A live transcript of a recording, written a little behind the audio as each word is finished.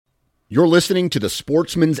You're listening to the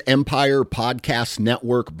Sportsman's Empire Podcast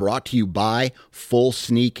Network, brought to you by Full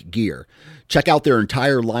Sneak Gear. Check out their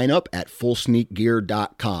entire lineup at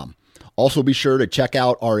fullsneakgear.com. Also be sure to check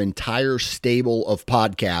out our entire stable of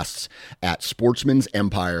podcasts at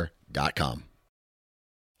sportsmansempire.com.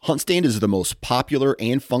 HuntStand is the most popular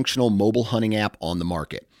and functional mobile hunting app on the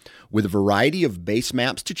market. With a variety of base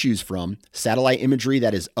maps to choose from, satellite imagery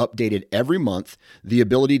that is updated every month, the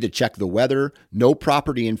ability to check the weather, know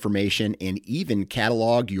property information, and even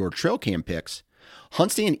catalog your trail cam pics,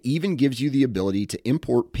 HuntStand even gives you the ability to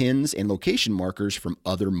import pins and location markers from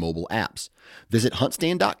other mobile apps. Visit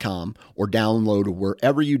huntstand.com or download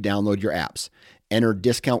wherever you download your apps. Enter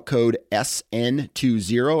discount code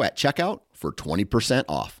SN20 at checkout for 20%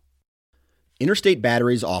 off. Interstate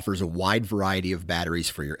Batteries offers a wide variety of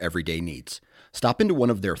batteries for your everyday needs. Stop into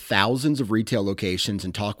one of their thousands of retail locations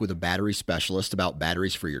and talk with a battery specialist about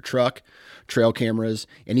batteries for your truck, trail cameras,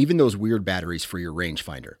 and even those weird batteries for your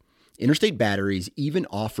rangefinder. Interstate Batteries even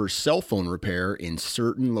offers cell phone repair in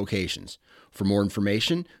certain locations. For more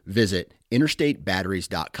information, visit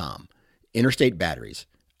interstatebatteries.com. Interstate Batteries,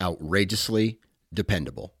 outrageously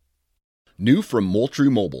dependable. New from Moultrie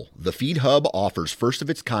Mobile, the Feed Hub offers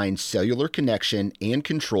first-of-its-kind cellular connection and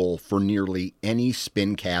control for nearly any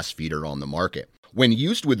spin cast feeder on the market. When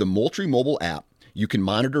used with the Moultrie Mobile app, you can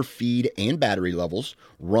monitor feed and battery levels,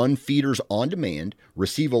 run feeders on demand,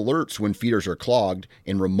 receive alerts when feeders are clogged,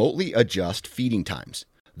 and remotely adjust feeding times.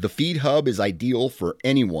 The Feed Hub is ideal for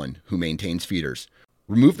anyone who maintains feeders.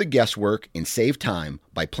 Remove the guesswork and save time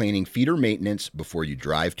by planning feeder maintenance before you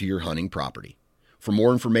drive to your hunting property. For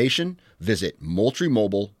more information, visit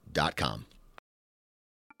MoultrieMobile.com.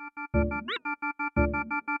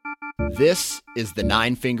 This is the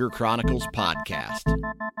Nine Finger Chronicles podcast,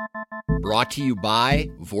 brought to you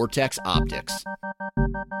by Vortex Optics.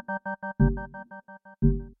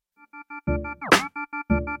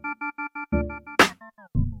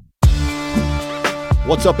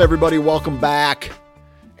 What's up, everybody? Welcome back.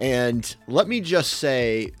 And let me just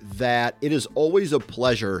say that it is always a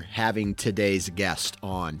pleasure having today's guest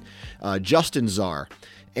on, Justin Czar.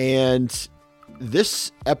 And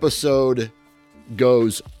this episode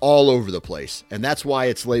goes all over the place. And that's why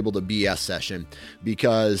it's labeled a BS session,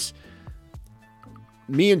 because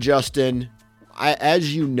me and Justin,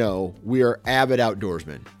 as you know, we are avid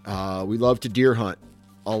outdoorsmen. We love to deer hunt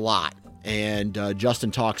a lot. And Justin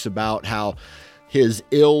talks about how his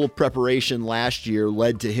ill preparation last year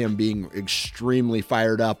led to him being extremely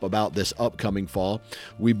fired up about this upcoming fall.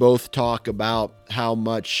 We both talk about how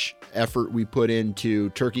much effort we put into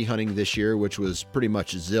turkey hunting this year, which was pretty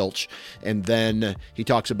much zilch. And then he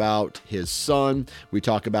talks about his son. We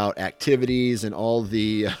talk about activities and all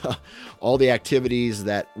the activities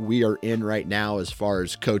that we are in right now as far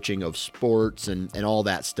as coaching of sports and all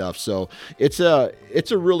that stuff. So it's a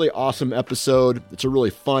really awesome episode. It's a really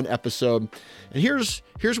fun episode. And here's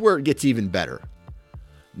where it gets even better.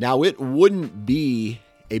 Now, it wouldn't be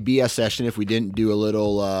a BS session if we didn't do a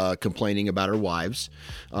little complaining about our wives.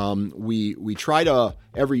 We try to,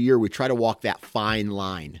 every year, we try to walk that fine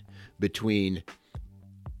line between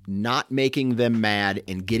not making them mad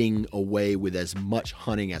and getting away with as much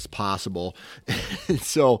hunting as possible.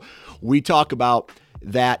 So we talk about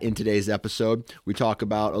that in today's episode. We talk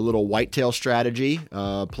about a little whitetail strategy,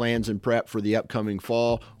 plans and prep for the upcoming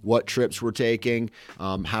fall, what trips we're taking,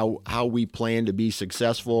 how we plan to be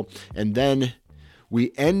successful, and then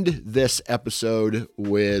we end this episode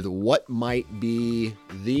with what might be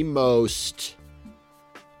the most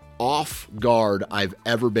off guard I've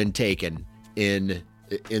ever been taken in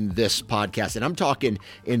this podcast. And I'm talking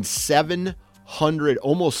in 700,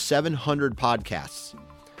 almost 700 podcasts.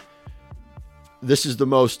 This is the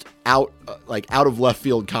most out of left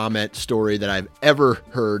field comment story that I've ever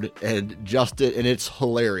heard, and it's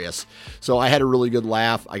hilarious. So I had a really good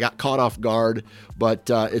laugh. I got caught off guard, but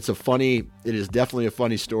it is definitely a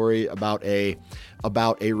funny story about a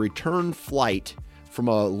return flight from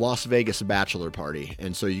a Las Vegas bachelor party.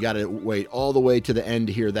 And so you got to wait all the way to the end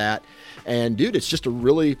to hear that. And dude, it's just a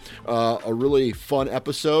really fun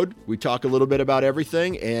episode. We talk a little bit about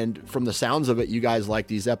everything, and from the sounds of it, you guys like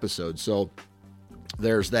these episodes. So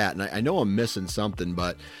there's that. And I know I'm missing something,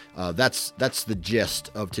 but that's the gist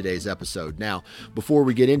of today's episode. Now, before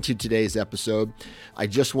we get into today's episode, I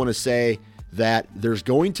just want to say that there's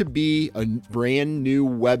going to be a brand new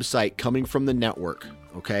website coming from the network.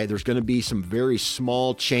 Okay, there's going to be some very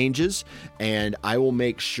small changes, and I will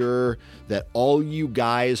make sure that all you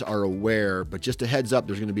guys are aware. But just a heads up,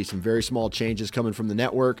 there's going to be some very small changes coming from the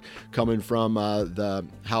network, coming from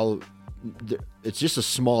how it's just a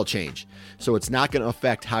small change. So it's not going to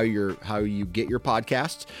affect how you get your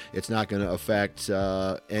podcasts. It's not going to affect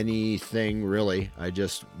anything really. I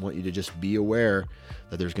just want you to just be aware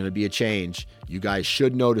that there's going to be a change. You guys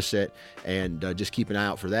should notice it, and just keep an eye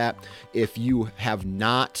out for that. If you have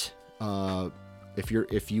not,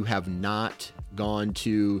 if you have not gone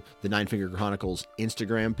to the Nine Finger Chronicles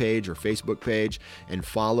Instagram page or Facebook page and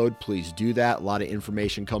followed, please do that. A lot of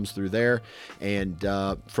information comes through there. And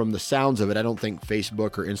from the sounds of it, I don't think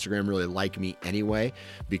Facebook or Instagram really like me anyway,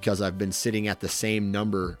 because I've been sitting at the same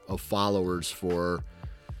number of followers for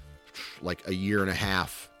like a year and a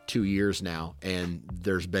half, 2 years now, and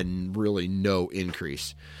there's been really no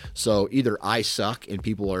increase. So either I suck and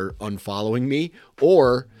people are unfollowing me,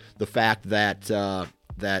 or the fact that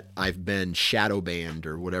that I've been shadow banned,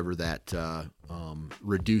 or whatever that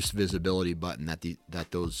reduced visibility button that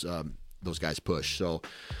those guys push. So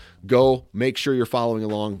go make sure you're following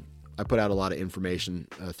along. I put out a lot of information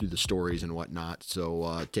through the stories and whatnot.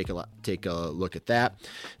 So take a look at that,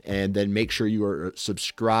 and then make sure you are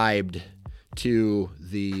subscribed to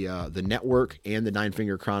the network and the Nine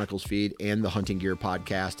Finger Chronicles feed and the Hunting Gear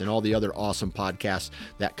podcast and all the other awesome podcasts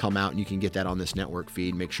that come out, and you can get that on this network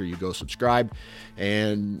feed. Make sure you go subscribe.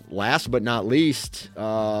 And last but not least,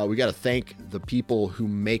 we got to thank the people who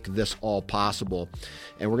make this all possible.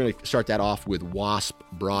 And we're going to start that off with Wasp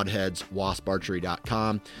Broadheads,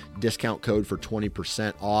 wasparchery.com. Discount code for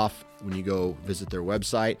 20% off when you go visit their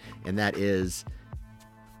website, and that is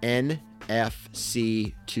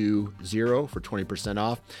NFC20 for 20%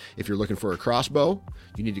 off. If you're looking for a crossbow,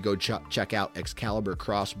 you need to go check out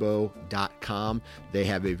ExcaliburCrossbow.com. They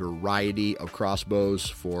have a variety of crossbows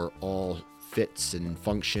for all fits and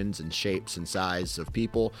functions and shapes and size of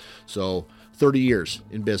people. So 30 years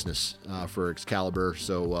in business for Excalibur.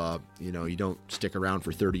 So, you don't stick around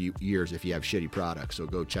for 30 years if you have shitty products. So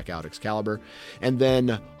go check out Excalibur. And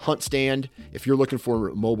then Hunt Stand, if you're looking for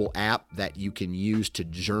a mobile app that you can use to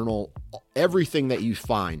journal everything that you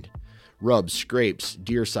find, rubs, scrapes,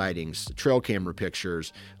 deer sightings, trail camera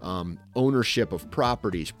pictures, ownership of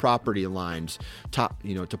properties, property lines,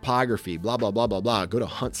 topography, blah, blah, blah, blah, blah. Go to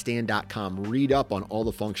huntstand.com, read up on all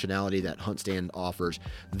the functionality that Huntstand offers,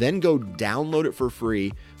 then go download it for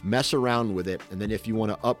free, mess around with it. And then if you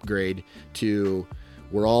want to upgrade to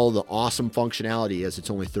where all the awesome functionality is,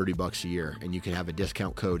 it's only $30 a year, and you can have a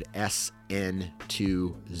discount code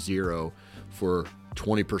SN20 for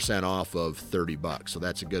 20% off of $30. So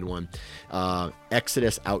that's a good one.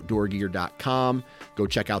 ExodusOutdoorGear.com. Go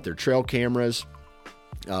check out their trail cameras.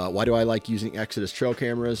 Why do I like using Exodus trail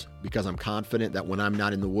cameras? Because I'm confident that when I'm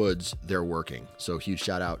not in the woods, they're working. So huge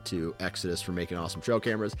shout out to Exodus for making awesome trail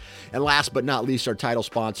cameras. And last but not least, our title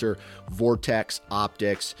sponsor, Vortex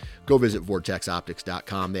Optics. Go visit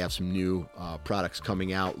vortexoptics.com. They have some new products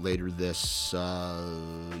coming out later this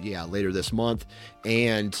month.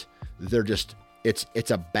 And they're just, it's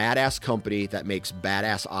a badass company that makes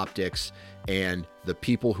badass optics, and the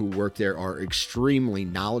people who work there are extremely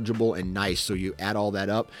knowledgeable and nice. So you add all that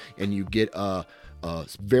up and you get a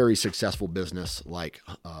very successful business like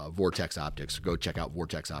Vortex Optics. Go check out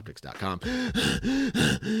vortexoptics.com.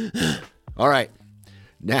 All right.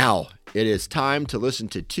 Now it is time to listen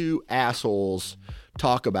to two assholes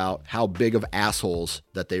talk about how big of assholes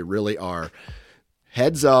that they really are.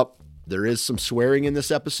 Heads up. There is some swearing in this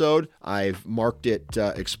episode. I've marked it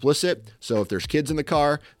explicit. So if there's kids in the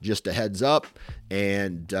car, just a heads up,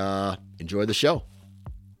 and enjoy the show.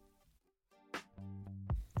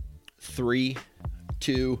 3,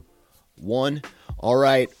 2, 1. All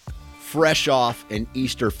right. Fresh off an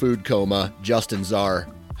Easter food coma, Justin Czar.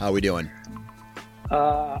 How we doing?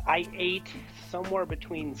 I ate somewhere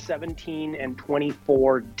between 17 and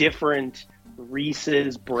 24 different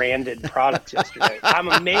Reese's branded products yesterday. I'm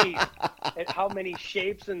amazed at how many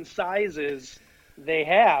shapes and sizes they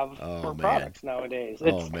have for products nowadays.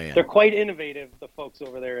 They're quite innovative, the folks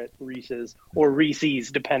over there at Reese's, or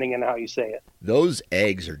Reese's, depending on how you say it. Those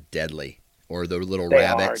eggs are deadly, or the little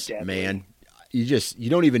rabbits, man. You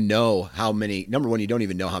don't even know how many. Number one, you don't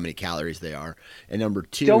even know how many calories they are, and number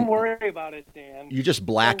two, don't worry about it, Dan. You just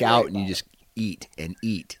black out and you just eat and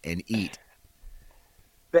eat and eat.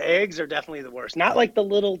 The eggs are definitely the worst. Not like the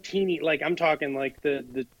little teeny, like I'm talking like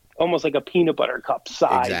the almost like a peanut butter cup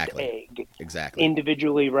sized egg. Exactly.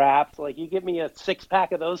 Individually wrapped. Like you give me a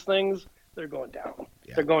 6-pack of those things, they're going down.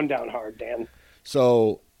 Yeah. They're going down hard, Dan.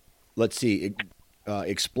 So let's see.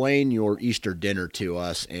 Explain your Easter dinner to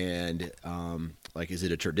us, and is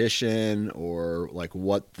it a tradition, or like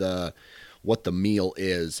what the meal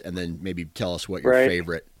is, and then maybe tell us what your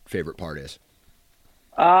favorite part is.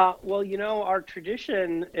 Well, our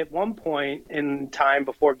tradition at one point in time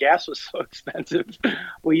before gas was so expensive,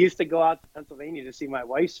 we used to go out to Pennsylvania to see my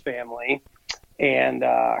wife's family, and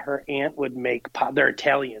her aunt would make they're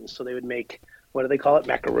Italian, so they would make, what do they call it,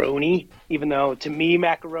 macaroni, even though to me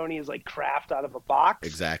macaroni is like Kraft out of a box,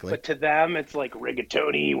 Exactly. but to them it's like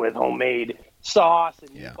rigatoni with homemade sauce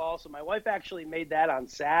and Yeah. meatballs. So my wife actually made that on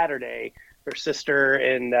Saturday. Her sister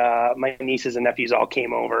and my nieces and nephews all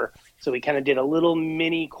came over, so we kind of did a little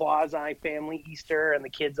mini quasi family Easter, and the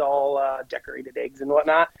kids all decorated eggs and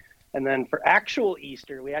whatnot. And then for actual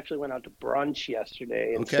Easter, we actually went out to brunch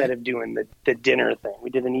yesterday instead Okay. of doing the dinner thing. We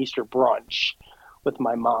did an Easter brunch with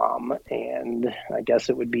my mom, and I guess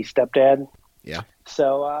it would be stepdad. Yeah.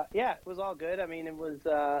 So, yeah, it was all good. I mean, it was,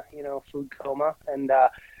 food coma. And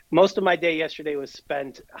most of my day yesterday was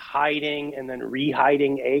spent hiding and then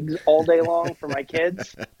re-hiding eggs all day long for my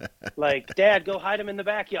kids. Like, Dad, go hide them in the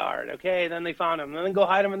backyard. Okay. Then they found them. And then go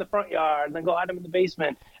hide them in the front yard. And then go hide them in the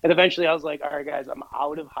basement. And eventually I was like, all right, guys, I'm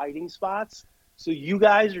out of hiding spots. So you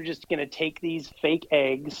guys are just going to take these fake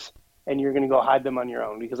eggs and you're going to go hide them on your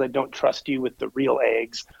own because I don't trust you with the real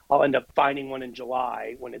eggs. I'll end up finding one in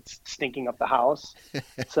July when it's stinking up the house.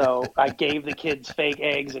 So I gave the kids fake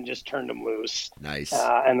eggs and just turned them loose. Nice.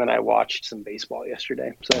 And then I watched some baseball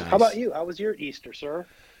yesterday. So How about you? How was your Easter, sir?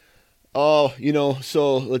 Oh,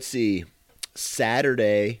 so let's see.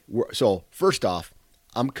 Saturday. So first off,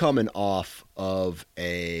 I'm coming off of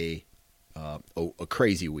a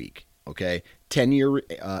crazy week. Okay, 10-year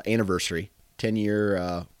anniversary,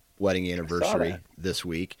 10-year wedding anniversary this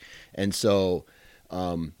week, and so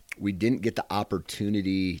we didn't get the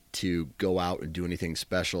opportunity to go out and do anything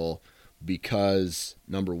special because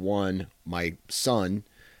number one, my son.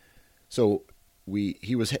 So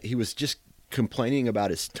he was just complaining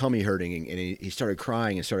about his tummy hurting, and he started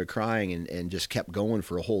crying and just kept going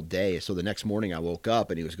for a whole day. So the next morning I woke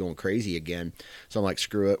up and he was going crazy again. So I'm like,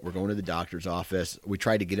 screw it, we're going to the doctor's office. We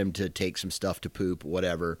tried to get him to take some stuff to poop,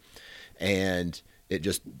 whatever, and it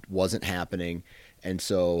just wasn't happening. And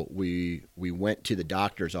so we went to the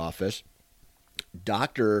doctor's office.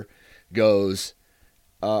 Doctor goes,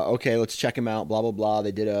 okay, let's check him out. Blah blah blah.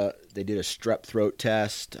 They did a strep throat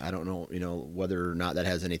test. I don't know, whether or not that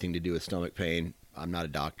has anything to do with stomach pain. I'm not a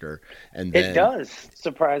doctor. And then It does.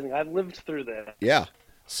 Surprising. I've lived through that. yeah,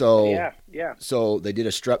 so Yeah. so they did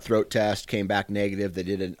a strep throat test, came back negative. They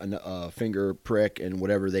did a finger prick and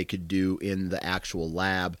whatever they could do in the actual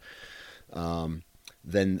lab.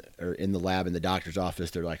 Then or in the lab in the doctor's office,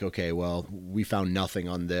 they're like, okay, well, we found nothing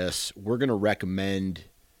on this. We're going to recommend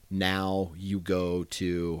now you go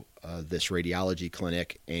to this radiology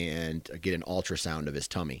clinic and get an ultrasound of his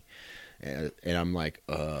tummy. And I'm like,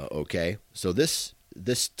 okay. So this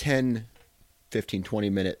 10, 15,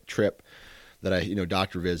 20-minute trip that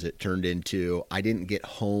doctor visit turned into, I didn't get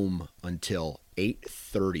home until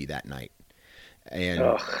 8:30 that night. And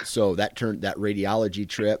Ugh. so that radiology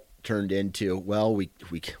trip turned into, well, we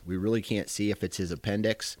really can't see if it's his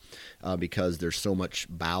appendix because there's so much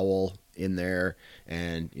bowel in there,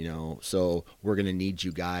 and so we're going to need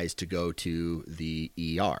you guys to go to the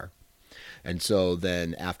ER. And so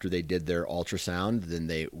then after they did their ultrasound,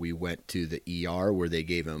 then we went to the ER where they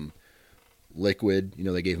gave him liquid,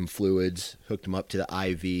 they gave him fluids, hooked him up to the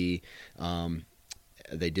IV.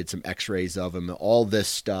 They did some x-rays of him, all this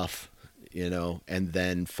stuff, and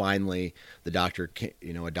then finally a doctor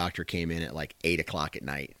came in at like 8:00 at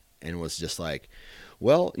night and was just like,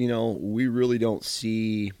 well, we really don't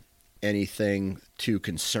see anything too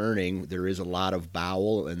concerning. There is a lot of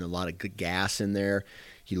bowel and a lot of gas in there.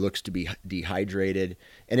 He looks to be dehydrated,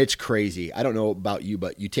 and it's crazy. I don't know about you,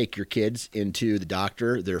 but you take your kids into the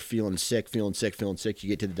doctor, they're feeling sick. You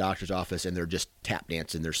get to the doctor's office and they're just tap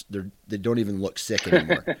dancing. They don't even look sick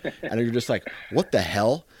anymore. And you're just like, what the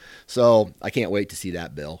hell? So I can't wait to see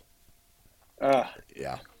that bill.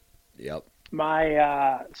 Yeah. Yep.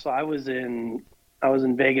 So I was in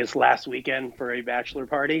Vegas last weekend for a bachelor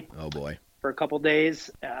party. Oh boy. For a couple days,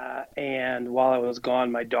 and while I was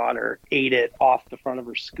gone, my daughter ate it off the front of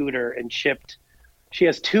her scooter and chipped. She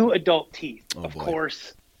has 2 adult teeth. Of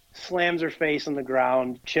course, slams her face on the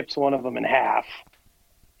ground, chips one of them in half.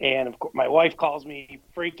 And of course, my wife calls me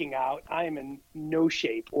freaking out. I am in no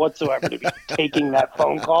shape whatsoever to be taking that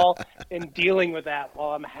phone call and dealing with that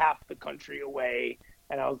while I'm half the country away.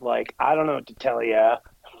 And I was like, I don't know what to tell you.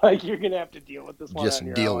 Like, you're going to have to deal with this one Just on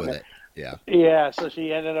your deal own. with it. Yeah. Yeah. So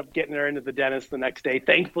she ended up getting her into the dentist the next day.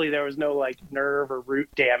 Thankfully, there was no nerve or root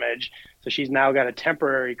damage. So she's now got a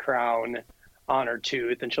temporary crown on her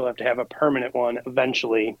tooth, and she'll have to have a permanent one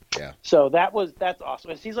eventually. Yeah. So that's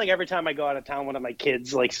awesome. It seems like every time I go out of town, one of my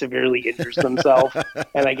kids like severely injures themselves,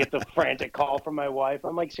 and I get the frantic call from my wife.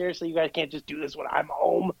 I'm like, seriously, you guys can't just do this when I'm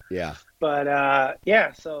home. Yeah. But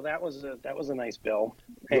yeah, so that was a nice bill,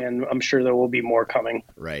 and I'm sure there will be more coming.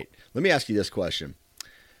 Right. Let me ask you this question: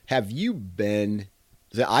 have you been?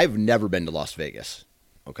 I've never been to Las Vegas.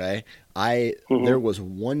 Okay. There was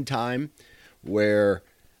one time where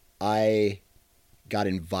I got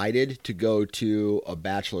invited to go to a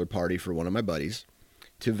bachelor party for one of my buddies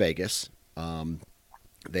to Vegas.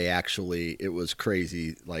 It was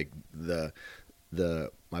crazy. Like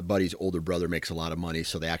my buddy's older brother makes a lot of money,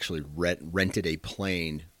 so they actually rented a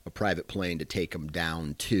private plane to take him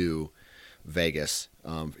down to Vegas,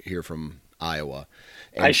 here from Iowa.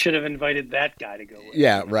 And I should have invited that guy to go with.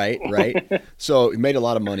 Yeah, right. So he made a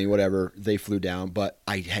lot of money, whatever. They flew down, but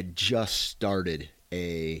I had just started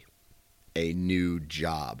a new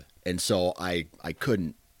job, and so I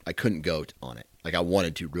couldn't go on it. Like, I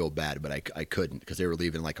wanted to real bad, but I couldn't, because they were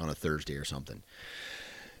leaving like on a Thursday or something.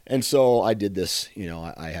 And so I did this.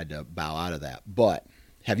 I had to bow out of that. But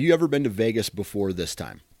have you ever been to Vegas before this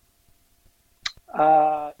time?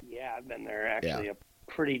 Yeah, I've been there actually a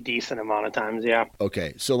pretty decent amount of times. Yeah.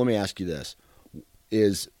 Okay, so let me ask you this: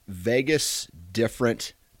 is Vegas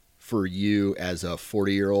different for you as a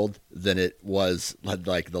 40-year-old than it was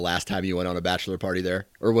like the last time you went on a bachelor party there,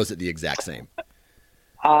 or was it the exact same?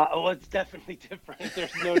 Well, it's definitely different.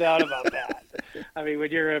 There's no doubt about that. I mean,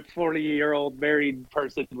 when you're a 40-year-old married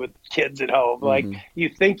person with kids at home, like, you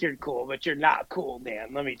think you're cool, but you're not cool,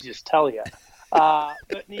 Dan. Let me just tell you.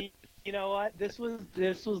 But you know what? This was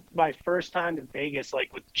my first time to Vegas,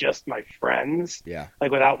 like, with just my friends. Yeah.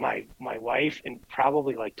 Like, without my wife in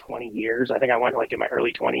probably like 20 years. I think I went like in my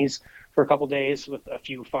early 20s for a couple days with a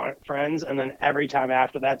few friends, and then every time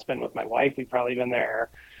after that's been with my wife. We've probably been there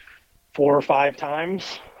 4 or 5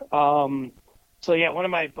 times. So yeah, one of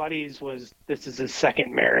my buddies this is his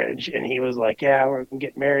second marriage, and he was like, yeah, we're going to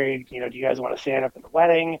get married. Do you guys want to stand up in the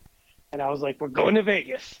wedding? And I was like, we're going to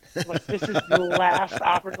Vegas. Like, this is the last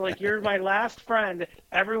opportunity. Like, you're my last friend.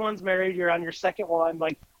 Everyone's married. You're on your second one.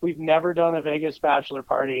 Like, we've never done a Vegas bachelor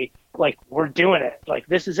party. Like, we're doing it. Like,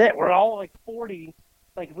 this is it. We're all like 40.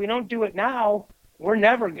 Like, if we don't do it now, we're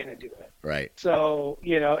never going to do it. Right. So,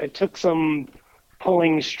 it took some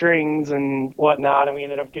pulling strings and whatnot, and we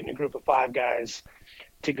ended up getting a group of 5 guys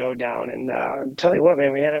to go down, and tell you what,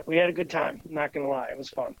 man, we had a good time. I'm not gonna lie, it was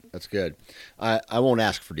fun. That's good. I won't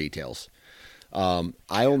ask for details. We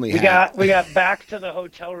got back to the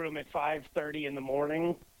hotel room at 5:30 in the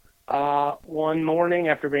morning. One morning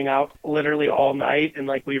after being out literally all night, and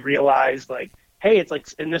like we realized, like, hey, it's like,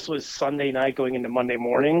 and this was Sunday night going into Monday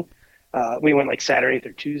morning. We went like Saturday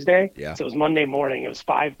through Tuesday. Yeah. So it was Monday morning. It was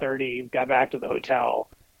 5:30. Got back to the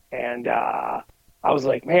hotel, and I was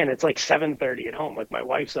like, man, it's like 7:30 at home. Like, my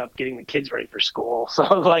wife's up getting the kids ready for school. So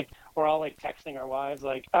like, we're all like texting our wives,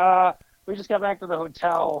 like, we just got back to the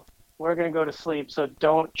hotel. We're going to go to sleep. So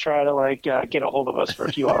don't try to like get a hold of us for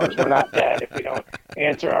a few hours. We're not dead if we don't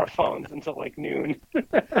answer our phones until like noon.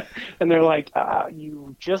 And they're like,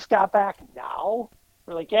 you just got back now?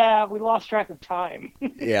 We're like, yeah, we lost track of time.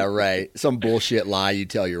 Yeah, right. Some bullshit lie you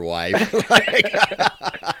tell your wife.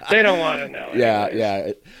 They don't want to know. Yeah, anyways.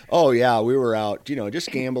 yeah. Oh, yeah, we were out, just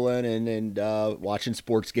gambling and watching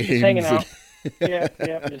sports games. Just hanging out. Yeah,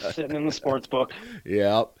 just sitting in the sports book.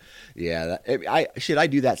 Yep. Yeah. I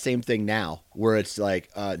do that same thing now, where it's like,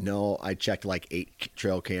 no, I checked like 8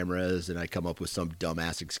 trail cameras and I come up with some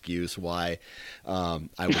dumbass excuse why I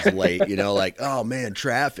was late, like, oh man,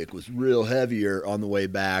 traffic was real heavier on the way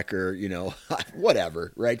back, or,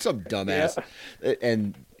 whatever, right? Some dumbass. Yeah.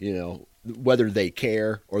 And, whether they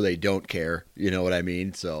care or they don't care, you know what I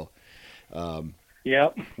mean? So,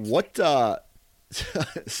 yep.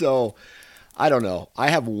 So I don't know.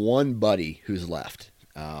 I have one buddy who's left.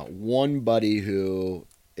 One buddy who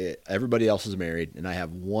everybody else is married, and I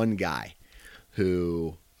have one guy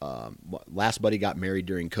who last buddy got married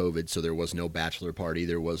during COVID, so there was no bachelor party.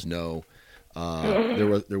 There was no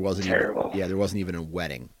there wasn't terrible. There wasn't even a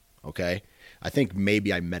wedding. Okay, I think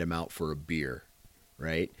maybe I met him out for a beer,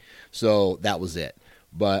 right? So that was it.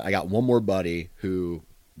 But I got one more buddy who,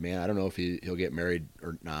 man, I don't know if he'll get married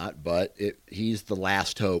or not, but he's the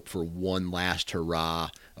last hope for one last hurrah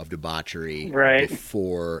of debauchery. Right.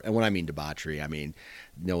 Before, and when I mean debauchery, I mean,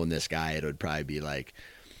 knowing this guy, it would probably be like,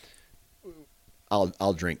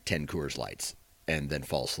 I'll drink 10 Coors Lights and then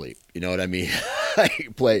fall asleep. You know what I mean?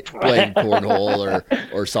 Like playing cornhole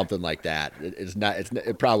or something like that.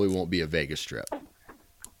 It probably won't be a Vegas trip.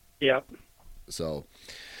 Yep. So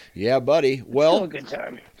Yeah, buddy. Still a Well, good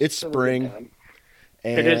time. it's Still a good spring, time.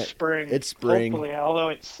 It and is spring. it's spring. Hopefully, although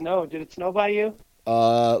it snowed. Did it snow by you?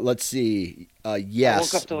 Let's see. I woke up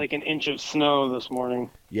Yes. to like an inch of snow this morning.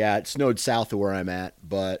 Yeah, it snowed south of where I'm at,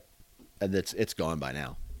 but it's gone by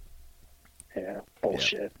now. Yeah, Yeah.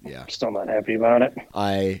 bullshit. Yeah. Still not happy about it.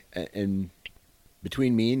 And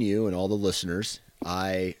between me and you and all the listeners,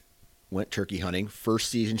 I went turkey hunting. First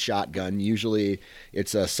season shotgun. Usually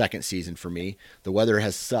it's a second season for me. The weather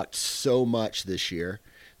has sucked so much this year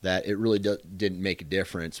that it really didn't make a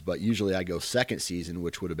difference. But usually I go second season,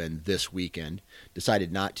 which would have been this weekend.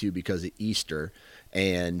 Decided not to because of Easter.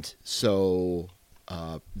 And so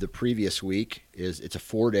the previous week it's a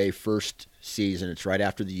 4-day first season. It's right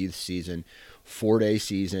after the youth season, 4-day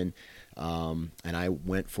season. And I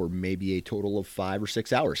went for maybe a total of 5 or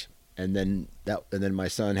 6 hours. And then my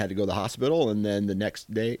son had to go to the hospital. And then the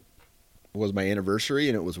next day was my anniversary,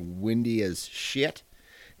 and it was windy as shit.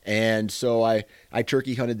 And so I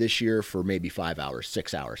turkey hunted this year for maybe 5 hours,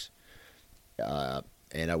 6 hours.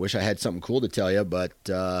 And I wish I had something cool to tell you, but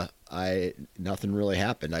nothing really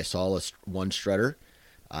happened. I saw one strutter.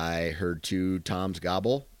 I heard 2 toms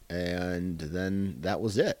gobble, and then that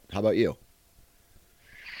was it. How about you?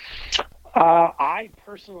 I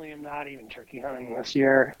personally am not even turkey hunting this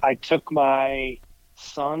year. I took my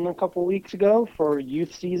son a couple weeks ago for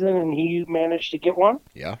youth season, and he managed to get one.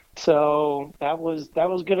 Yeah. So that was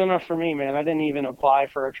good enough for me, man. I didn't even apply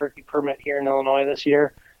for a turkey permit here in Illinois this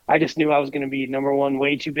year. I just knew I was going to be, number one,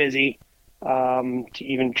 way too busy to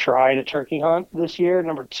even try to turkey hunt this year.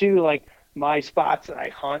 Number two, like, my spots that I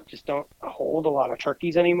hunt just don't hold a lot of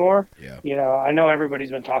turkeys anymore. Yeah. You know, I know everybody's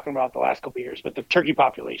been talking about the last couple of years, but the turkey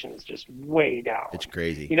population is just way down. It's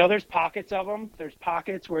crazy. You know, there's pockets of them. There's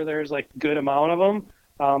pockets where there's like good amount of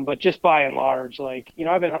them. But just by and large, like, you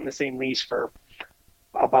know, I've been hunting the same lease for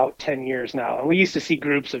about 10 years now. And we used to see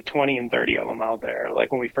groups of 20 and 30 of them out there.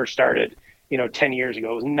 Like when we first started, 10 years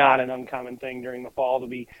ago, it was not an uncommon thing during the fall to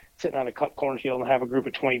be sitting on a cut cornfield and have a group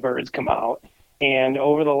of 20 birds come out. And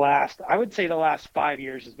over I would say the last 5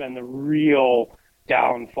 years has been the real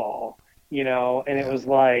downfall, and it was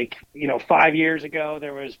like, 5 years ago,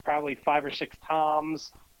 there was probably 5 or 6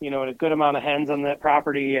 toms, and a good amount of hens on that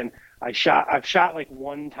property. And I've shot like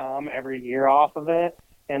 1 tom every year off of it.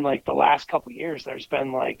 And like the last couple of years, there's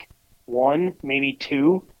been like 1, maybe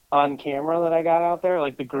 2 on camera that I got out there.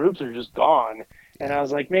 Like the groups are just gone. And I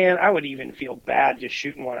was like, man, I would even feel bad just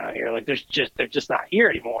shooting one out here. Like they're just not here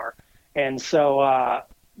anymore. And so,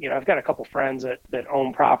 I've got a couple friends that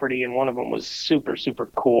own property, and one of them was super, super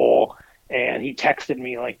cool. And he texted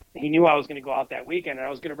me, like, he knew I was going to go out that weekend, and I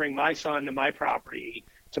was going to bring my son to my property,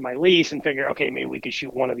 to my lease, and figure, okay, maybe we could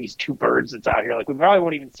shoot one of these 2 birds that's out here. Like, we probably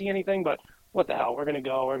won't even see anything, but what the hell? We're going to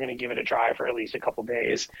go. We're going to give it a try for at least a couple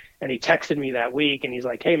days. And he texted me that week, and he's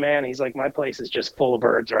like, hey, man, he's like, my place is just full of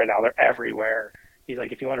birds right now. They're everywhere. He's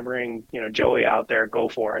like, if you want to bring, Joey out there, go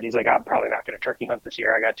for it. He's like, I'm probably not going to turkey hunt this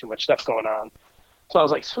year. I got too much stuff going on. So I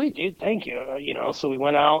was like, sweet, dude, thank you. So we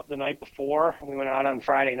went out the night before. We went out on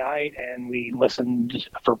Friday night, and we listened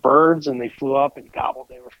for birds, and they flew up and gobbled.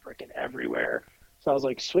 They were freaking everywhere. So I was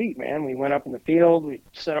like, sweet, man. We went up in the field. We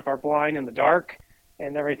set up our blind in the dark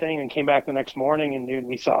and everything, and came back the next morning, and, dude,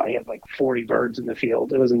 he had like 40 birds in the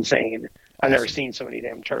field. It was insane. I've never seen so many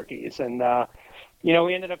damn turkeys. And,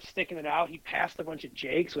 we ended up sticking it out. He passed a bunch of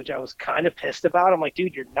jakes, which I was kind of pissed about. I'm like,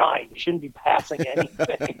 dude, you're 9. You shouldn't be passing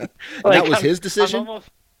anything. That was his decision?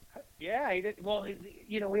 Yeah, he did. Well,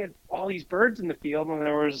 we had all these birds in the field, and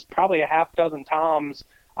there was probably a half dozen toms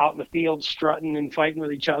out in the field strutting and fighting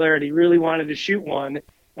with each other, and he really wanted to shoot one.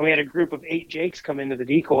 And we had a group of 8 jakes come into the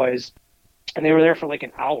decoys, and they were there for like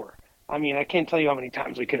an hour. I mean, I can't tell you how many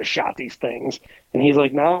times we could have shot these things. And he's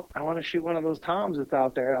like, no, I want to shoot one of those toms that's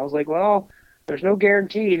out there. And I was like, well, there's no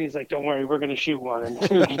guarantee. And he's like, don't worry, we're going to shoot one.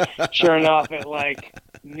 And sure enough, at like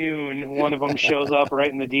noon, one of them shows up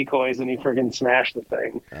right in the decoys, and he friggin' smashed the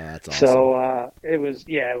thing. That's awesome. So it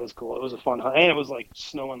was cool. It was a fun hunt. And it was like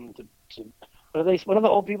snowing to what do the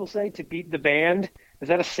old people say? To beat the band? Is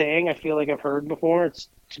that a saying I feel like I've heard before? It's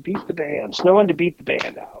to beat the band. Snowing to beat the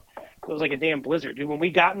band out. It was like a damn blizzard. Dude, when we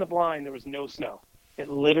got in the blind, there was no snow. It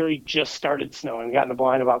literally just started snowing. We got in the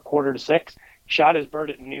blind about 5:45. Shot his bird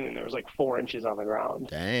at noon. There was like 4 inches on the ground.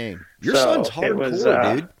 Dang. Your son's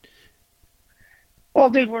hardcore, dude. Well,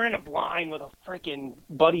 dude, we're in a blind with a freaking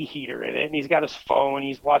buddy heater in it, and he's got his phone.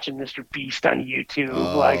 He's watching Mr. Beast on YouTube.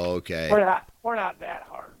 Oh, okay. We're not that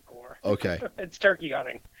hardcore. Okay. It's turkey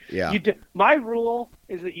hunting. Yeah. My rule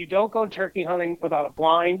is that you don't go turkey hunting without a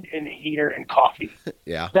blind and a heater and coffee.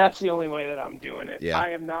 Yeah. That's the only way that I'm doing it. Yeah.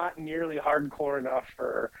 I am not nearly hardcore enough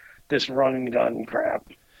for this run and gun crap.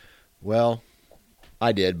 Well,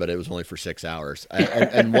 I did, but it was only for 6 hours.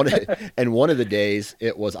 And one of the days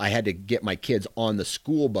it was I had to get my kids on the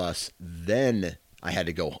school bus. Then I had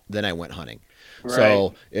to go. Then I went hunting. Right.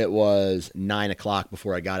 So it was 9 o'clock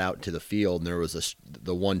before I got out to the field, and there was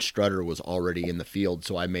the one strutter was already in the field.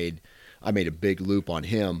 So I made a big loop on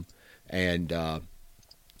him, and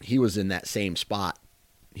he was in that same spot.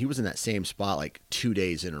 He was in that same spot like 2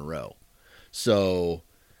 days in a row. So.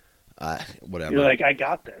 Whatever. You're like, I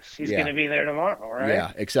got this. He's going to be there tomorrow, right?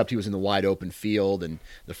 Yeah, except he was in the wide open field, and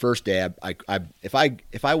the first day, if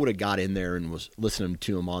I would have got in there and was listening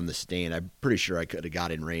to him on the stand, I'm pretty sure I could have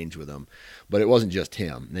got in range with him. But it wasn't just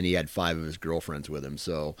him. And then he had 5 of his girlfriends with him,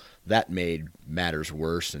 so that made matters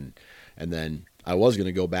worse. And then I was going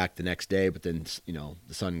to go back the next day, but then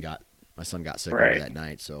my son got sick that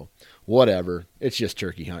night. So whatever. It's just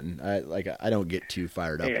turkey hunting. I don't get too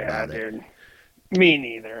fired up about it. Dude. Me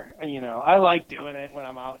neither. I like doing it when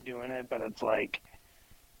I'm out doing it, but it's like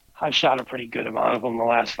I've shot a pretty good amount of them the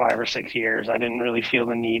last 5 or 6 years. I didn't really feel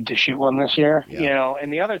the need to shoot one this year,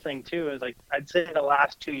 And the other thing too is like I'd say the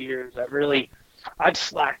last 2 years I'd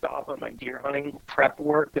slacked off on my deer hunting prep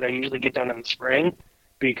work that I usually get done in the spring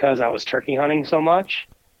because I was turkey hunting so much,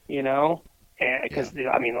 and because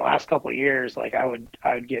the last couple of years, like I would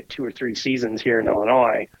get 2 or 3 seasons here in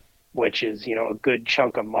Illinois, which is, a good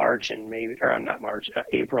chunk of March and not March,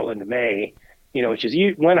 April into May, which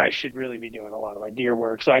is when I should really be doing a lot of my deer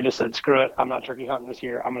work. So I just said, screw it. I'm not turkey hunting this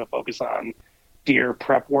year. I'm going to focus on deer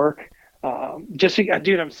prep work.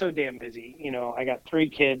 Dude, I'm so damn busy. I got 3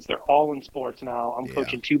 kids. They're all in sports now. I'm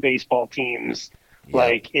coaching 2 baseball teams. Yeah.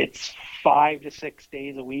 Like it's 5 to 6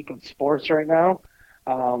 days a week of sports right now.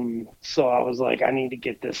 So I was like, I need to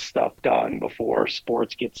get this stuff done before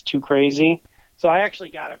sports gets too crazy. So I actually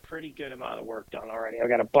got a pretty good amount of work done already. I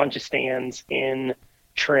got a bunch of stands in,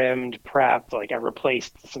 trimmed, prepped. Like I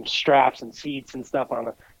replaced some straps and seats and stuff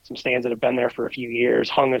on some stands that have been there for a few years,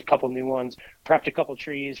 hung a couple new ones, prepped a couple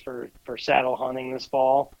trees for saddle hunting this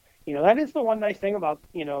fall. That is the one nice thing about,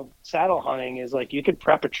 saddle hunting is like you could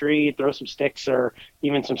prep a tree, throw some sticks or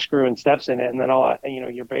even some screw and steps in it. And then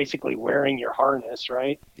you're basically wearing your harness,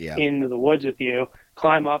 right? Yeah. Into the woods with you,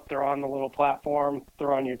 climb up, throw on the little platform,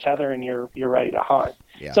 throw on your tether, and you're ready to hunt.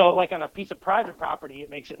 Yeah. So like on a piece of private property, it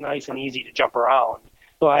makes it nice and easy to jump around.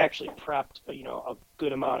 So I actually prepped, a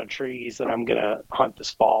good amount of trees that I'm going to hunt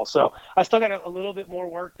this fall. So I still got a little bit more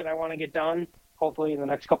work that I want to get done. Hopefully in the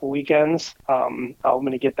next couple weekends, I'm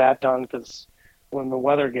going to get that done because when the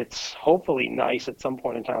weather gets hopefully nice at some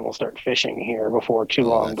point in time, we'll start fishing here before too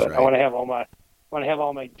long. But right. I want to have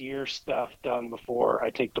all my deer stuff done before I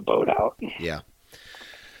take the boat out. Yeah,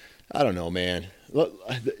 I don't know, man.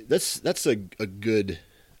 That's a good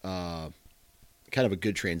kind of a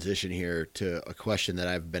good transition here to a question that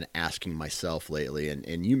I've been asking myself lately.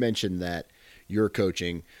 And you mentioned that you're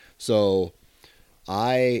coaching, so.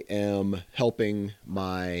 I am helping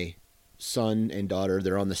my son and daughter.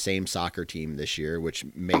 They're on the same soccer team this year, which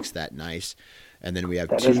makes that nice. And then we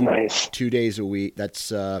have 2 days a week.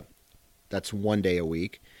 That's 1 day a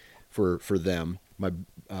week for them.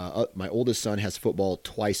 My oldest son has football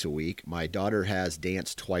twice a week. My daughter has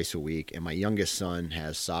dance twice a week, and my youngest son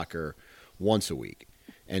has soccer once a week.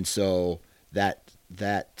 And so that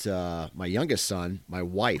my youngest son, my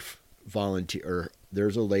wife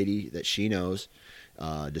there's a lady that she knows.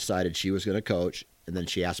 Decided she was going to coach, and then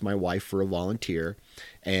she asked my wife for a volunteer,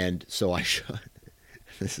 and so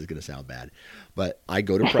this is going to sound bad, but I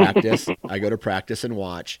go to practice and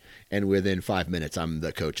watch, and within 5 minutes I'm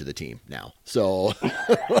the coach of the team now. So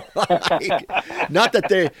not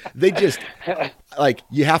that they just like,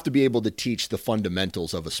 you have to be able to teach the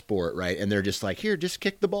fundamentals of a sport, right? And they're just like, here, just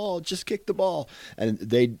kick the ball. And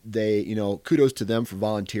they kudos to them for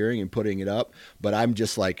volunteering and putting it up. But I'm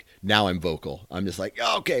just like, now I'm vocal. I'm just like,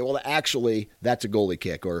 okay, well, actually that's a goalie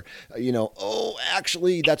kick, or,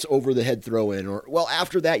 actually that's over the head throw in, or, well,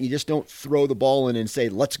 after that, you just don't throw the ball in and say,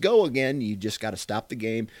 let's go again. You just got to stop the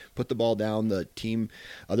game, put the ball down, the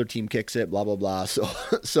other team kicks it, blah, blah, blah.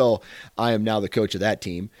 So I am now the coach of that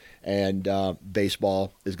team. And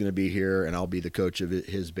baseball is going to be here, and I'll be the coach of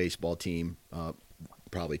his baseball team,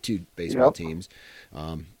 probably 2 baseball teams.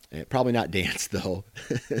 Probably not dance, though.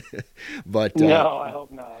 But no, I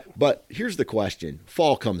hope not. But here's the question.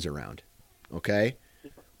 Fall comes around, okay?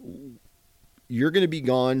 You're going to be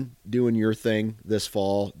gone doing your thing this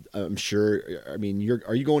fall, I'm sure. I mean,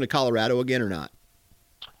 are you going to Colorado again or not?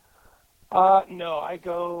 No,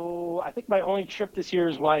 I think my only trip this year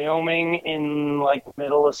is Wyoming in like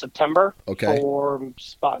middle of September. Okay. For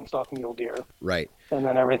spot and stalk mule deer. Right. And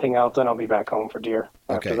then everything else, then I'll be back home for deer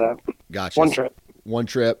after that. Gotcha. One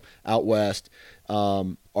trip out west.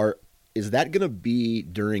 is that going to be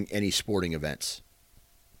during any sporting events?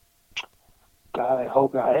 God, I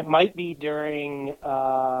hope not. It might be during.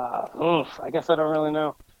 I guess I don't really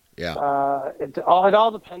know. Yeah. It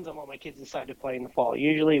all depends on what my kids decide to play in the fall.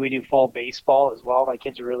 Usually we do fall baseball as well. My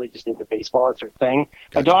kids are really just into baseball. It's their thing.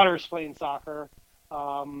 My Gotcha. daughter's playing soccer.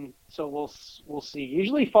 So we'll see.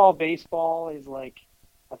 Usually fall baseball is like,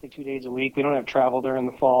 I think 2 days a week. We don't have travel during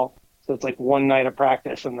the fall. So it's like one night of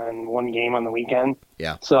practice and then one game on the weekend.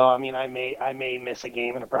 Yeah. So, I mean, I may miss a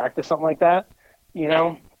game in a practice, something like that,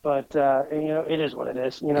 but it is what it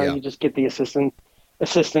is. Yeah. You just get the assistant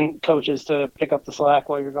coaches to pick up the slack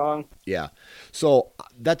while you're gone. Yeah. So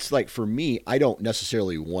that's like, for me, I don't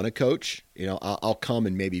necessarily want to coach. I'll come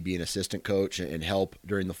and maybe be an assistant coach and help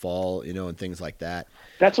during the fall, and things like that.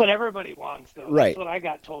 That's what everybody wants, though. Right. That's what I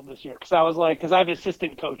got told this year. Because I've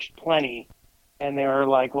assistant coached plenty. And they were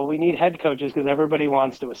like, well, we need head coaches because everybody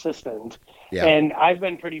wants to assistant. Yeah. And I've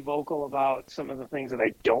been pretty vocal about some of the things that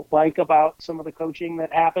I don't like about some of the coaching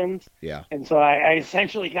that happens. Yeah. And so I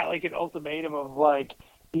essentially got like an ultimatum of like,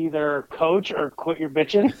 either coach or quit your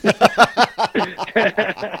bitching.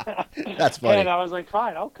 That's funny. And I was like,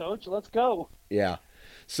 fine, I'll coach. Let's go. Yeah.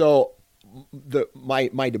 So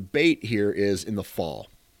my debate here is in the fall,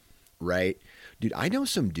 right? Dude, I know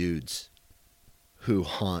some dudes who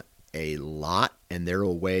hunt a lot and they're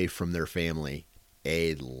away from their family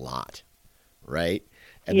a lot, right?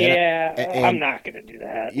 And I'm not going to do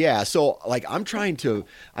that. Yeah, so like I'm trying to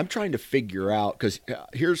figure out, because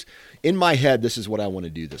here's in my head, this is what I want to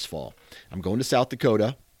do this fall. I'm going to South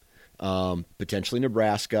Dakota, potentially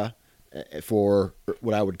Nebraska, for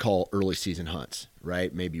what I would call early season hunts,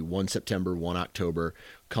 right? Maybe 1 September, 1 October,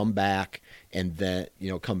 come back, and then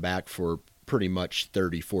come back for pretty much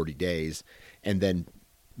 30, 40 days, and then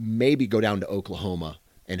maybe go down to Oklahoma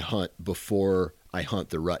and hunt before I hunt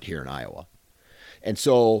the rut here in Iowa. And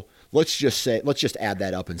so let's just add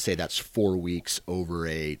that up and say that's 4 weeks over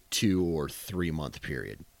a 2 or 3 month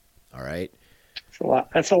period. All right.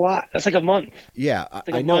 That's a lot. That's like a month. Yeah.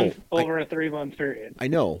 I know. Month over a 3 month period. I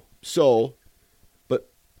know. So,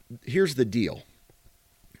 but here's the deal.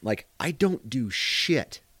 Like, I don't do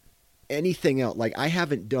shit. Anything else. Like, I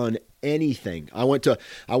haven't done anything. I went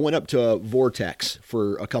up to Vortex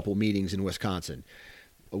for a couple meetings in Wisconsin.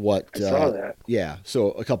 I saw that. Yeah.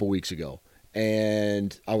 So a couple weeks ago.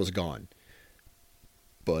 And I was gone.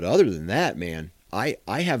 But other than that, man, I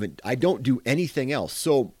don't do anything else.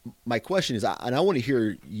 So my question is, and I want to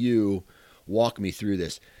hear you walk me through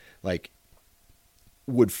this. Like,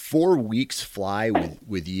 would 4 weeks fly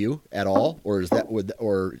with you at all? Or is that,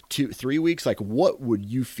 or 3 weeks? Like, what would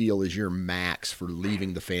you feel is your max for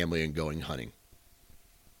leaving the family and going hunting?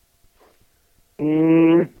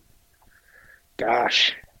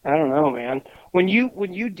 Gosh, I don't know, man. When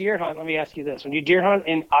you deer hunt, let me ask you this: when you deer hunt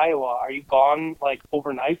in Iowa, are you gone like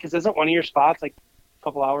overnight? Because isn't one of your spots like a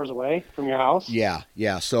couple hours away from your house? Yeah.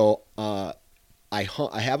 So I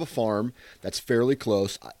have a farm that's fairly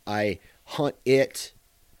close. I Hunt it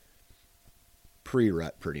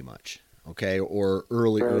pre-rut pretty much, okay, or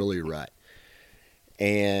early rut,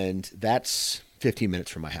 and that's 15 minutes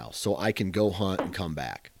from my house, so I can go hunt and come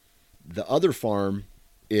back. The other farm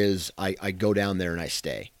is I go down there and I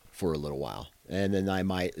stay for a little while. And then I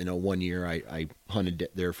might, 1 year I hunted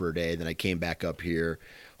there for a day. Then I came back up here,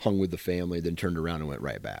 hung with the family, then turned around and went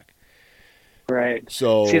right back. Right.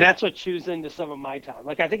 So see, that's what chews into some of my time.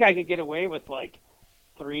 Like, I think I could get away with like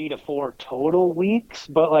 3 to 4 total weeks,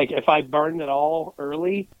 but like if I burned it all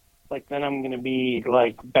early, like then I'm going to be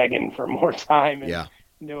like begging for more time in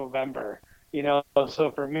November.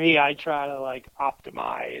 So for me, I try to like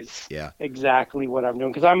optimize exactly what I'm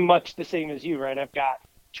doing, because I'm much the same as you, right? I've got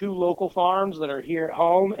 2 local farms that are here at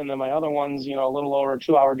home, and then my other one's, a little over a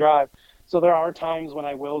 2-hour drive. So there are times when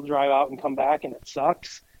I will drive out and come back and it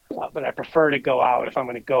sucks, but I prefer to go out. If I'm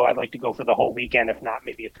going to go, I'd like to go for the whole weekend, if not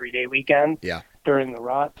maybe a 3-day weekend during the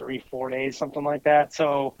rut, 3-4 days, something like that.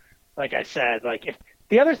 So like I said, like if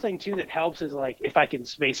the other thing too that helps is like if I can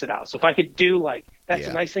space it out. So if I could do like, that's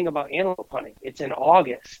the nice thing about antelope hunting. It's in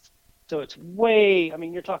August. So it's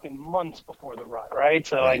you're talking months before the rut, right?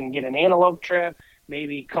 So I can get an antelope trip,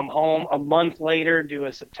 maybe come home a month later, do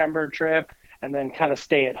a September trip, and then kind of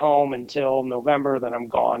stay at home until November. Then I'm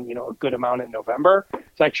gone, a good amount in November.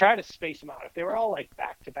 So I try to space them out. If they were all like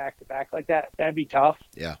back to back to back like that, that'd be tough.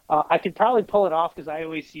 Yeah. I could probably pull it off because I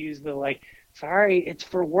always use the like, sorry, it's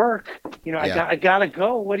for work. I gotta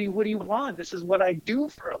go. What do you want? This is what I do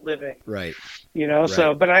for a living. Right.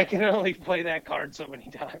 So, but I can only play that card so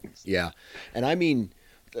many times. Yeah. And I mean,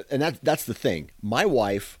 and that's the thing. My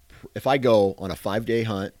wife, if I go on a 5-day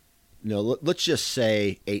hunt, let's just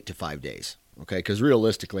say 8 to 5 days. Okay, because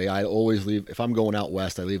realistically, I always leave. If I'm going out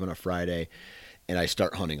west, I leave on a Friday, and I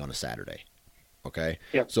start hunting on a Saturday. Okay,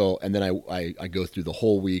 Yep. so and then I go through the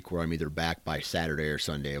whole week where I'm either back by Saturday or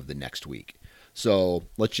Sunday of the next week. So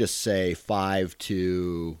let's just say 5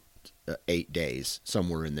 to 8 days,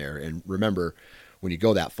 somewhere in there. And remember, when you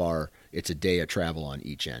go that far, it's a day of travel on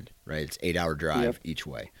each end, right? It's 8 hour drive Yep. each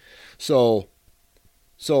way. So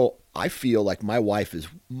I feel like my wife is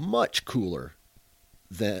much cooler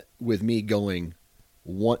that with me going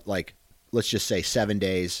one, like, let's just say 7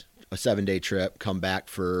 days, a 7 day trip, come back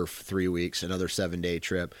for 3 weeks, another 7 day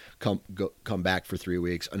trip, come back for 3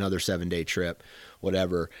 weeks, another 7 day trip,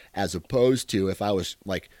 whatever, as opposed to if I was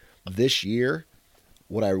like this year,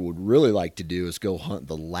 what I would really like to do is go hunt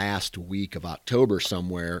the last week of October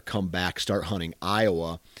somewhere, come back, start hunting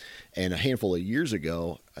Iowa. And a handful of years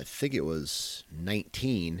ago, I think it was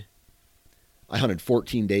 19, I hunted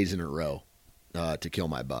 14 days in a row to kill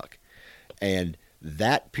my buck. And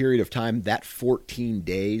that period of time, that 14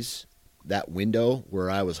 days, that window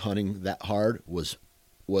where I was hunting that hard was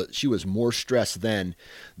she was more stressed then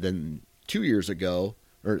than 2 years ago,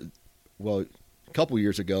 or well, a couple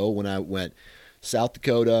years ago when I went South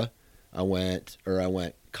Dakota, I went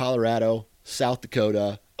Colorado, South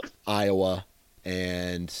Dakota, Iowa,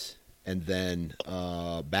 and then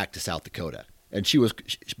back to South Dakota. And she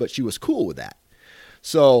was cool with that.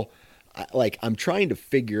 So I'm trying to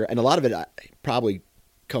figure, and a lot of it probably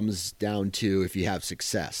comes down to if you have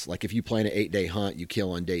success. Like if you plan an 8 day hunt, you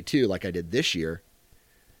kill on day 2, like I did this year,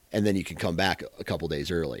 and then you can come back a couple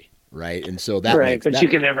days early, right? And so that Right, but you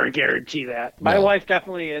can never guarantee that. My No. wife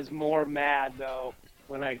definitely is more mad though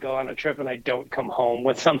when I go on a trip and I don't come home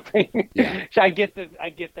with something. Yeah. I get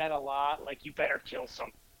that a lot. Like, you better kill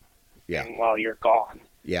something Yeah. while you're gone.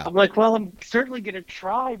 Yeah. I'm like, well, I'm certainly gonna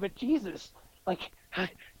try, but Jesus, like,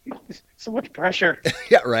 so much pressure.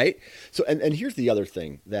 Yeah, right. So, and here's the other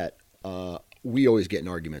thing that we always get in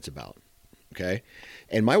arguments about. Okay,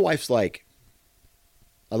 and my wife's like,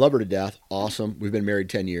 I love her to death. Awesome. We've been married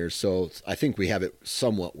 10 years, so I think we have it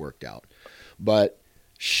somewhat worked out. But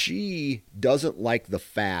she doesn't like the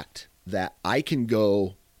fact that I can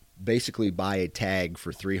go basically buy a tag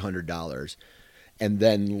for $300 and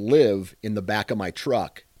then live in the back of my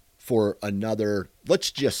truck for another,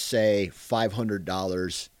 let's just say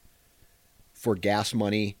 $500 for gas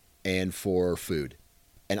money and for food.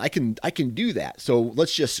 And I can do that. So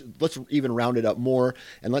let's even round it up more,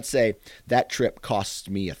 and let's say that trip costs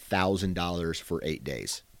me $1,000 for 8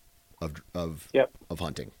 days of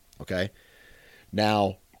hunting. Okay.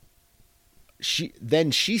 Now she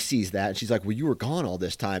sees that and she's like, well, you were gone all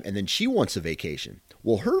this time, and then she wants a vacation.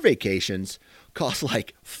 Well, her vacations cost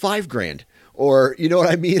like $5,000. Or, you know what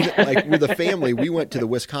I mean? Like with a family, we went to the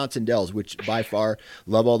Wisconsin Dells, which by far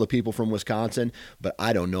love all the people from Wisconsin, but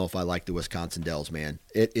I don't know if I like the Wisconsin Dells, man.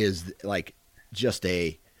 It is like just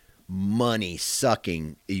a money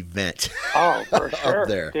sucking event. Oh, for sure. Up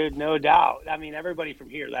there. Dude, no doubt. I mean, everybody from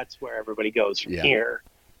here, that's where everybody goes from Yeah. here.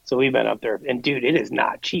 So we've been up there, and dude, it is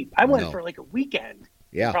not cheap. I went No. for like a weekend.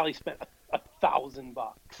 Yeah. Probably spent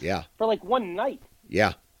 $1,000 Yeah. for like one night.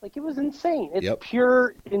 Yeah. Like, it was insane. It's Yep.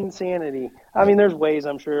 pure insanity. I mean, there's ways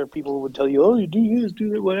I'm sure people would tell you, oh, you do this, do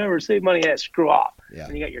that, whatever, save money. Yeah, screw off. Yeah.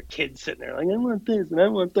 And you got your kids sitting there like, I want this and I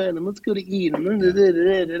want that, and let's go to eat. And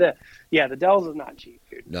yeah, the Dells is not cheap,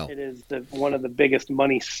 dude. No. It is one of the biggest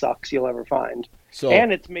money sucks you'll ever find. So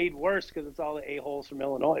And it's made worse because it's all the a-holes from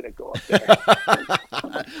Illinois that go up there.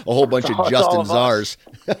 a whole bunch It's of all Justin of us.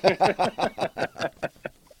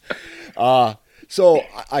 Czars. So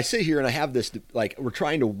I sit here and I have this, like, we're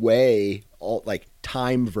trying to weigh all, like,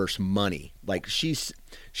 time versus money. Like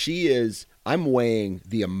I'm weighing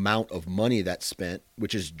the amount of money that's spent,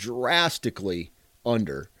 which is drastically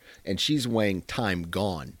under, and she's weighing time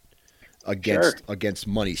gone against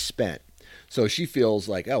money spent. So she feels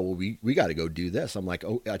like, oh, well, we got to go do this. I'm like,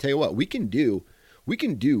 oh, I tell you what, we can do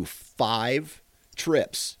 5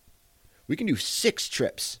 trips. We can do 6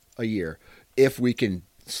 trips a year if we can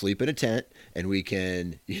sleep in a tent and we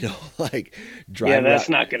can, like, drive. Yeah, that's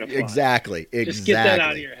around. not going to fly. Exactly. Just get that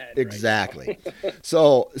out of your head. Exactly.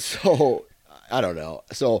 So I don't know.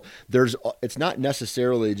 So it's not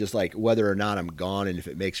necessarily just like whether or not I'm gone and if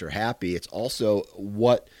it makes her happy. It's also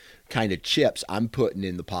what kind of chips I'm putting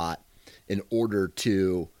in the pot in order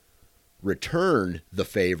to return the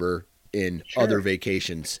favor in other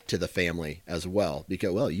vacations to the family as well.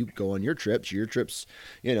 Because, well, you go on your trips, you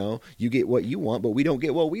get what you want, but we don't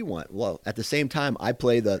get what we want. Well, at the same time, I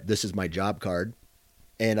play this is my job card.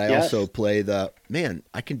 And I also play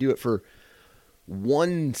I can do it for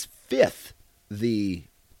 1/5 the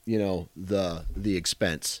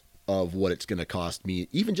expense of what it's going to cost me,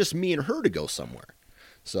 even just me and her to go somewhere.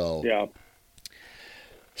 So Yeah.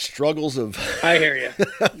 Struggles of. I hear you.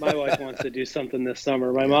 My wife wants to do something this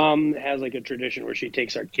summer. My mom has like a tradition where she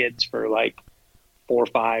takes our kids for like 4,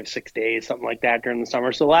 5, 6 days, something like that during the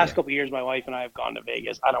summer. So the last couple of years, my wife and I have gone to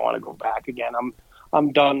Vegas. I don't want to go back again.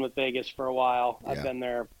 I'm done with Vegas for a while. I've been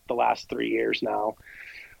there the last 3 years now.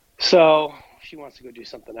 So she wants to go do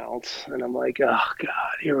something else, and I'm like, oh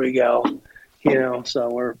God, here we go.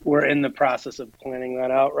 So we're in the process of planning that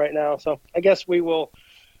out right now. So I guess we will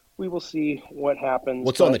see what happens.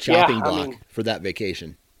 What's on the chopping block for that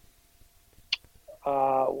vacation?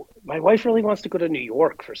 My wife really wants to go to New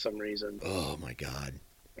York for some reason. Oh my God.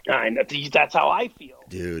 That's how I feel.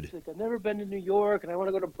 Dude. She's like, I've never been to New York, and I want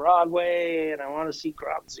to go to Broadway, and I want to see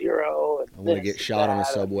Ground Zero. And I want to get shot on a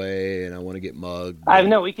subway, and I want to get mugged. I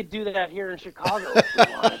know we could do that here in Chicago if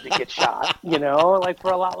we wanted to get shot, like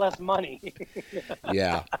for a lot less money.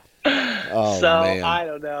 Yeah. Oh, so man. I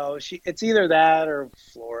don't know. It's either that or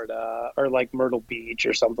Florida or like Myrtle Beach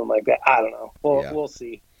or something like that. I don't know. We'll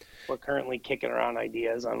see. We're currently kicking around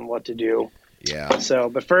ideas on what to do. Yeah. So,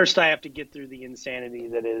 but first I have to get through the insanity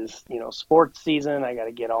that is, sports season. I got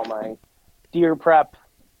to get all my deer prep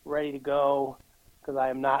ready to go because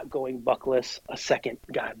I am not going buckless a second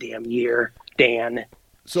goddamn year, Dan.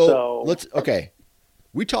 So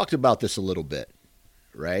we talked about this a little bit,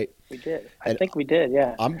 right? We did. I think we did.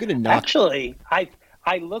 Yeah. I'm going to knock. Actually,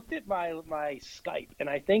 I looked at my Skype, and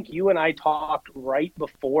I think you and I talked right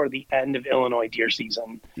before the end of Illinois deer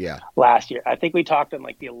season. Yeah. Last year, I think we talked on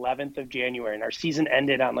like the 11th of January, and our season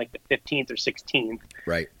ended on like the 15th or 16th.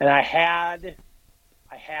 Right. And I had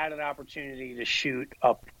an opportunity to shoot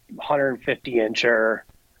a 150 incher,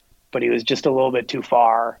 but he was just a little bit too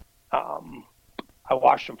far. I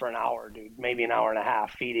watched him for an hour, dude, maybe an hour and a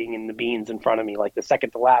half, feeding in the beans in front of me, like the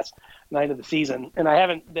second to last night of the season. And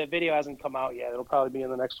the video hasn't come out yet. It'll probably be in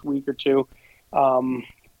the next week or two.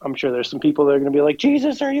 I'm sure there's some people that are going to be like,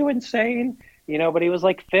 Jesus, are you insane? But he was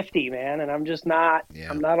like 50, man. And I'm just not,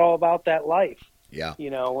 I'm not all about that life. Yeah.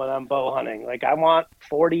 When I'm bow hunting, like I want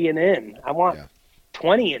 40 and in, I want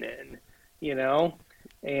 20 and in,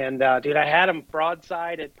 and dude, I had him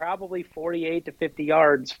broadside at probably 48 to 50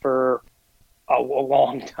 yards for a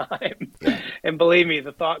long time. And believe me,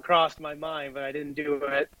 the thought crossed my mind, but I didn't do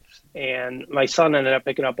it. And my son ended up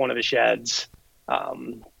picking up one of the sheds.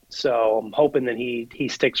 So I'm hoping that he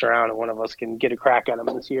sticks around and one of us can get a crack at him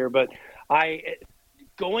this year. But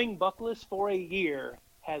going buckless for a year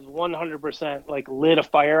has 100% like lit a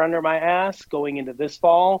fire under my ass going into this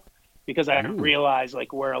fall, because I realized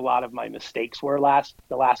like where a lot of my mistakes were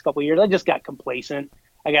the last couple of years. I just got complacent.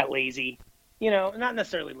 I got lazy. Not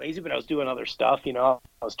necessarily lazy, but I was doing other stuff. I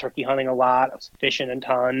was turkey hunting a lot. I was fishing a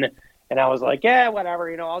ton. And I was like, yeah,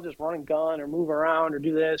 whatever, I'll just run and gun or move around or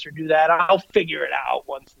do this or do that. I'll figure it out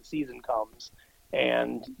once the season comes.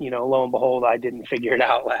 And, lo and behold, I didn't figure it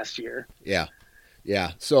out last year. Yeah.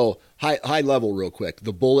 Yeah. So high level real quick,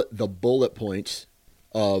 the bullet points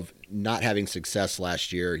of not having success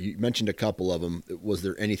last year. You mentioned a couple of them. Was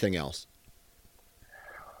there anything else?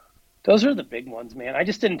 Those are the big ones, man. I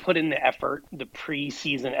just didn't put in the effort, the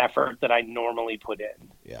preseason effort that I normally put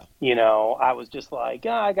in. Yeah. I was just like,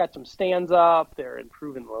 I got some stands up. They're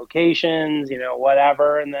improving locations,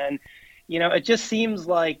 whatever. And then, it just seems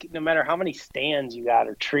like no matter how many stands you got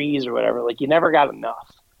or trees or whatever, like you never got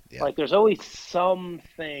enough. Yeah. Like there's always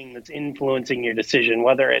something that's influencing your decision,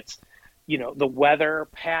 whether it's, the weather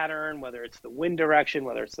pattern, whether it's the wind direction,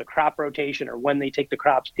 whether it's the crop rotation or when they take the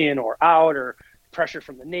crops in or out, or pressure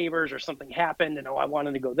from the neighbors or something happened and I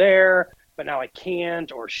wanted to go there, but now I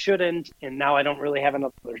can't or shouldn't. And now I don't really have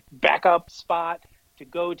another backup spot to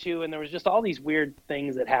go to. And there was just all these weird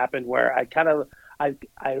things that happened where I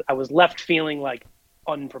was left feeling like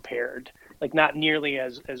unprepared, like not nearly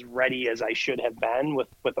as ready as I should have been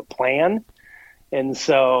with a plan. And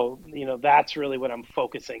so, that's really what I'm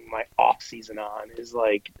focusing my off season on is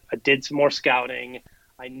like, I did some more scouting.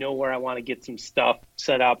 I know where I want to get some stuff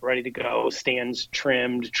set up, ready to go, stands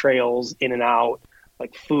trimmed, trails in and out,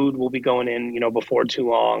 like food will be going in, before too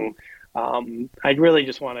long. I really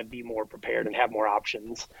just want to be more prepared and have more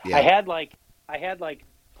options. Yeah. I had like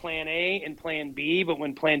plan A and plan B, but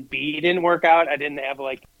when plan B didn't work out, I didn't have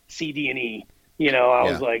like C, D, and E.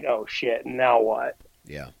 I was like, oh shit, now what?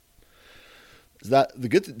 Yeah. The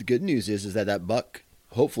good news is that buck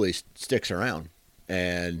hopefully sticks around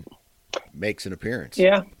and makes an appearance.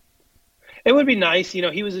 Yeah. It would be nice.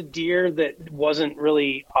 He was a deer that wasn't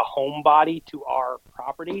really a homebody to our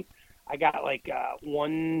property. I got like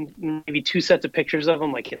maybe 2 sets of pictures of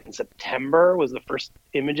him like in September was the first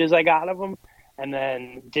images I got of him. and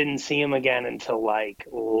then didn't see him again until like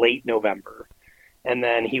late November. And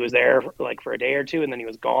then he was there like for a day or two, and then he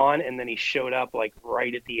was gone. And then he showed up like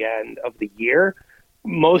right at the end of the year,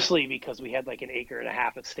 mostly because we had like an acre and a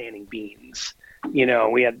half of standing beans. You know,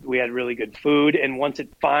 we had really good food. And once it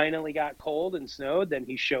finally got cold and snowed, then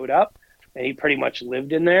he showed up, and he pretty much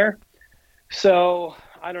lived in there. So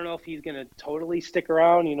I don't know if he's going to totally stick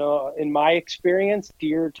around. You know, in my experience,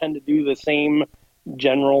 deer tend to do the same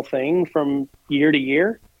general thing from year to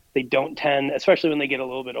year. They don't tend, especially when they get a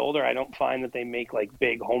little bit older, I don't find that they make like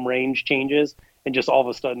big home range changes and just all of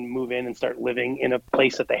a sudden move in and start living in a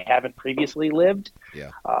place that they haven't previously lived.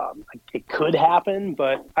 Yeah. It could happen,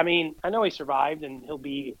 but I mean, I know he survived and he'll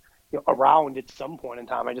be, you know, around at some point in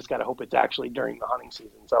time. I just got to hope it's actually during the hunting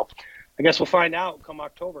season. So I guess we'll find out come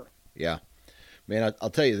October. Yeah, man, I'll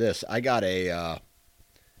tell you this. I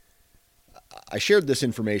shared this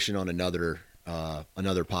information on another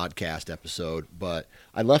podcast episode, but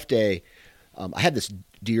I left I had this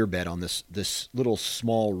deer bed on this little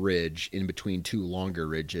small ridge in between two longer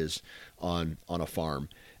ridges on a farm.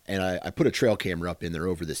 And I put a trail camera up in there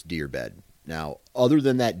over this deer bed. Now, other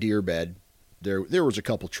than that deer bed, there was a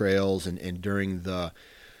couple trails, and during the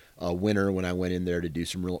winter when I went in there to do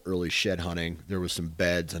some real early shed hunting, there was some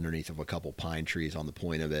beds underneath of a couple pine trees on the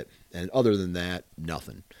point of it. And other than that,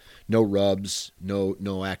 nothing. No rubs,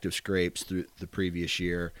 no active scrapes through the previous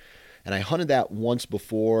year. And I hunted that once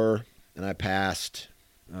before, and I passed,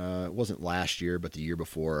 it wasn't last year, but the year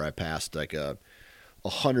before, I passed like a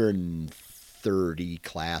 130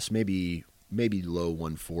 class, maybe low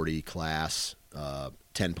 140 class,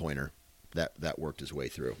 10-pointer that worked his way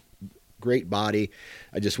through. Great body.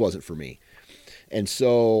 It just wasn't for me. And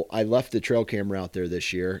so I left the trail camera out there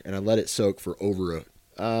this year, and I let it soak for over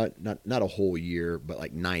not a whole year, but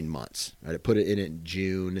like 9 months. I put it in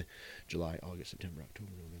June, July, August, September,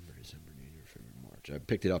 October, November, December, January, February, March. I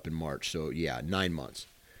picked it up in March. So yeah, 9 months.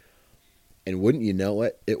 And wouldn't you know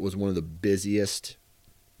it, it was one of the busiest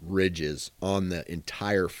ridges on the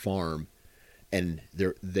entire farm. And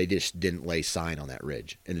they just didn't lay sign on that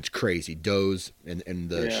ridge. And it's crazy. Does and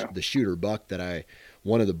the shooter buck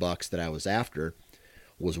one of the bucks that I was after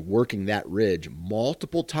was working that ridge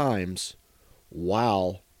multiple times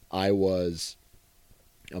while I was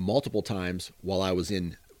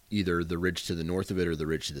in either the ridge to the north of it or the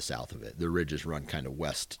ridge to the south of it. The ridges run kind of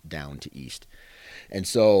west down to east. And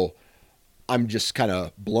so I'm just kind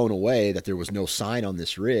of blown away that there was no sign on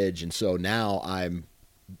this ridge. And so now I'm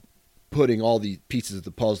putting all the pieces of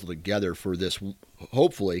the puzzle together for this,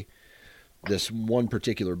 hopefully, this one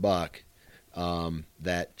particular buck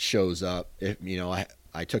that shows up. If, you know,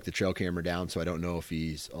 I took the trail camera down, so I don't know if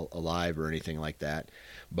he's alive or anything like that.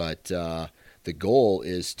 But the goal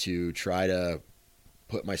is to try to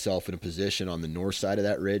put myself in a position on the north side of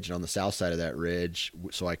that ridge and on the south side of that ridge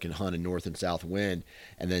so I can hunt a north and south wind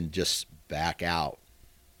and then just back out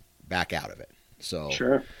of it. So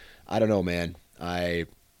sure. I don't know, man.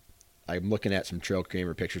 I'm looking at some trail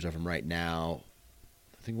camera pictures of him right now.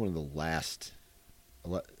 I think one of the last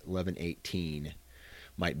 11-18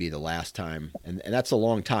 might be the last time, and that's a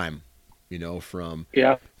long time, you know, from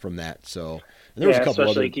that. So and there was a couple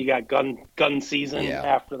especially other. Like you got gun season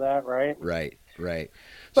after that, right? Right.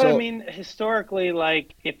 But so, I mean, historically,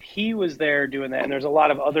 like if he was there doing that, and there's a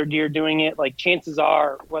lot of other deer doing it, like chances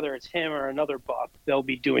are, whether it's him or another buck, they'll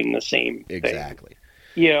be doing the same thing. Exactly.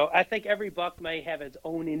 You know, I think every buck may have its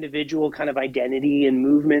own individual kind of identity and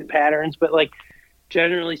movement patterns, but like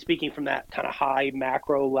generally speaking, from that kind of high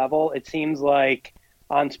macro level, it seems like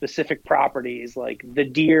on specific properties, like the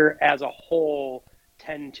deer as a whole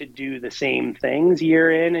tend to do the same things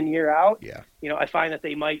year in and year out. Yeah. You know, I find that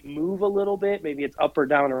they might move a little bit, maybe it's up or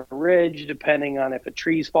down a ridge, depending on if a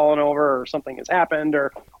tree's fallen over or something has happened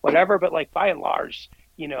or whatever. But like by and large,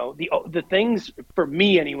 you know, the things for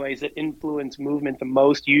me anyways that influence movement the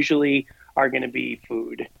most usually are going to be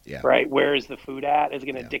food, right? Where is the food at is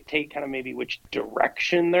going to dictate kind of maybe which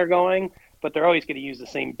direction they're going, but they're always going to use the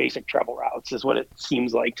same basic travel routes is what it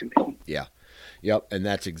seems like to me. Yeah. Yep. And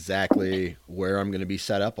that's exactly where I'm going to be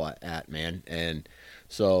set up at, man. And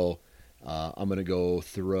so I'm going to go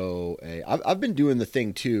throw I've been doing the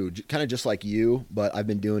thing too, kind of just like you, but I've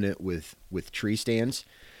been doing it with tree stands.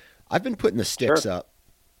 I've been putting the sticks up.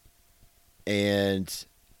 And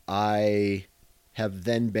I have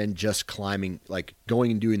then been just climbing, like going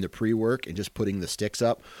and doing the pre-work and just putting the sticks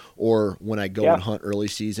up. Or when I go and hunt early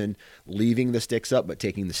season, leaving the sticks up, but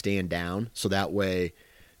taking the stand down. So that way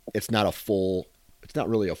it's not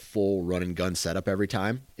really a full run and gun setup every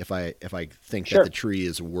time. If I think that the tree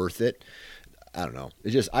is worth it, I don't know.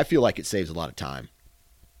 I feel like it saves a lot of time.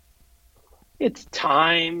 it's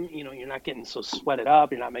time, you're not getting so sweated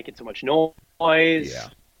up. You're not making so much noise. Yeah.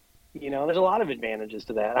 There's a lot of advantages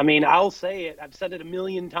to that. I mean, I'll say it. I've said it a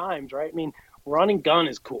million times, right? I mean, run and gun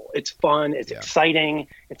is cool. It's fun. It's exciting.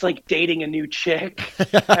 It's like dating a new chick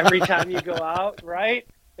every time you go out, right?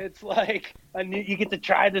 It's like you get to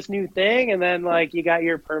try this new thing, and then like you got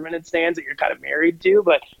your permanent stands that you're kind of married to,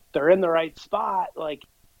 but they're in the right spot.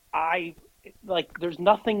 There's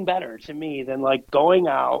nothing better to me than like going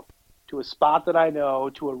out to a spot that I know,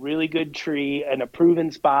 to a really good tree and a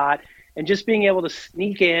proven spot, and just being able to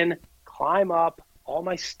sneak in, climb up. All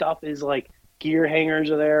my stuff is like gear hangers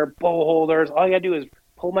are there, bow holders. All you gotta do is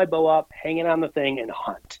pull my bow up, hang it on the thing, and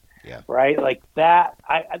hunt. Yeah. Right? Like that.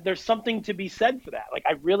 There's something to be said for that. Like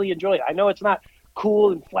I really enjoy it. I know it's not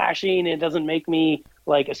cool and flashy, and it doesn't make me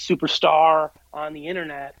like a superstar on the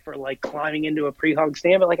internet for like climbing into a pre-hung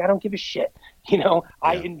stand, but like I don't give a shit.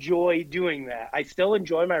 I enjoy doing that. I still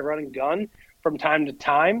enjoy my run and gun from time to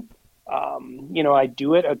time. I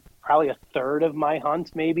do it probably a third of my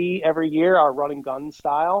hunts maybe every year are run and gun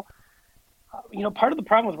style. Part of the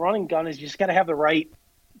problem with run and gun is you just got to have the right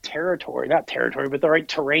not territory, but the right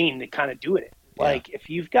terrain to kind of do it. Like if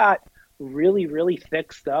you've got really, really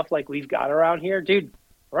thick stuff like we've got around here, dude,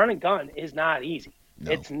 run and gun is not easy.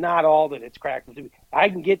 No. It's not all that it's cracked. I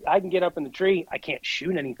can get up in the tree. I can't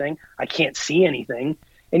shoot anything. I can't see anything.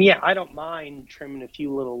 And yeah, I don't mind trimming a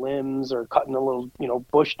few little limbs or cutting a little,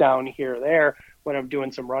 bush down here or there when I'm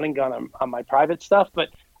doing some run and gun on my private stuff. But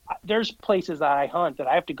there's places that I hunt that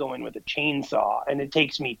I have to go in with a chainsaw, and it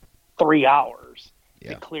takes me 3 hours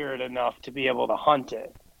to clear it enough to be able to hunt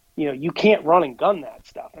it. You can't run and gun that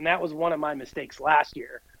stuff. And that was one of my mistakes last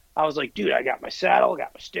year. I was like, dude, I got my saddle,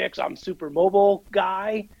 got my sticks. I'm a super mobile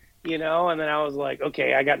guy, and then I was like,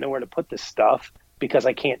 okay, I got nowhere to put this stuff because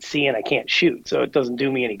I can't see and I can't shoot. So it doesn't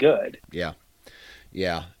do me any good. Yeah.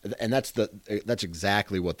 Yeah. And that's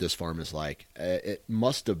exactly what this farm is like. It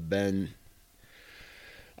must have been,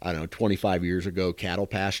 25 years ago, cattle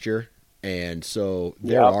pasture. And so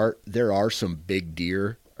there are some big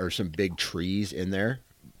deer or some big trees in there,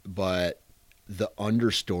 but the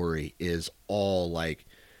understory is all like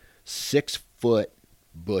 6-foot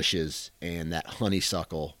bushes and that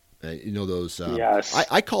honeysuckle. Those. Yes.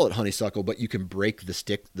 I call it honeysuckle, but you can break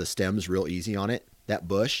the stems real easy on it. That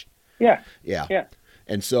bush. Yeah. Yeah. Yeah.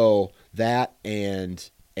 And so that and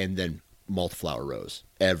then multiflower rose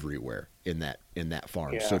everywhere in that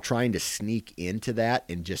farm. Yeah. So trying to sneak into that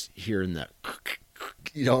and just hearing the,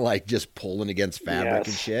 like just pulling against fabric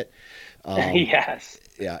and shit. Yes.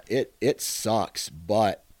 Yeah. It sucks,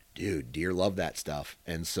 but dude, deer love that stuff.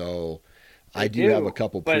 And so I do have a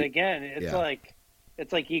couple. But again, it's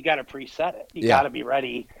like you got to preset it. You got to be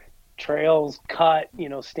ready. Trails cut,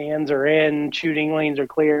 stands are in, shooting lanes are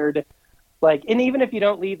cleared. And even if you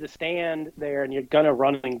don't leave the stand there and you're going to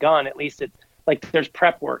run and gun, at least it's like there's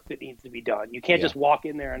prep work that needs to be done. You can't just walk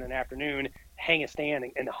in there in an afternoon, hang a stand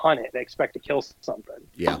and hunt it and expect to kill something.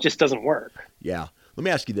 Yeah. It just doesn't work. Yeah. Let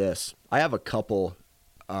me ask you this. I have a couple,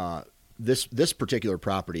 this particular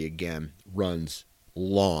property again runs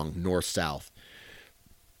long north-south,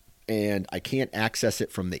 and I can't access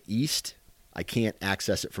it from the east. I can't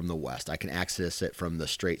access it from the west. I can access it from the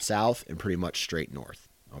straight south and pretty much straight north.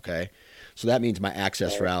 Okay. So that means my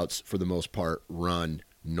access routes for the most part run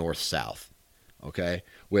north-south. Okay.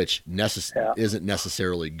 Which isn't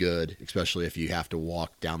necessarily good, especially if you have to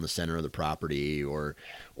walk down the center of the property or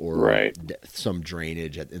some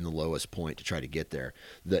drainage in the lowest point to try to get there.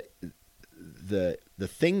 The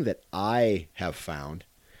thing that I have found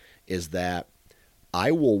is that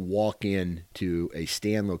I will walk into a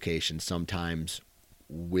stand location sometimes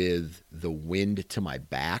with the wind to my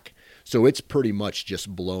back. So it's pretty much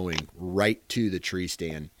just blowing right to the tree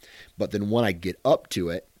stand. But then when I get up to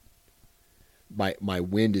it, my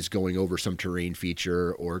wind is going over some terrain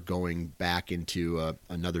feature or going back into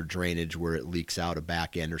another drainage where it leaks out a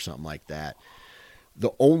back end or something like that.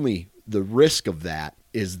 The risk of that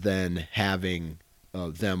is then having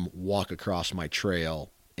them walk across my trail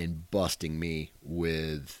and busting me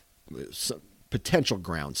with some potential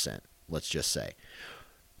ground scent, let's just say.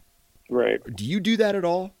 Right. Do you do that at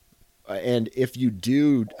all? And if you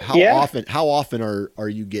do, how often are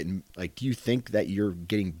you getting, do you think that you're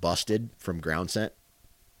getting busted from ground scent?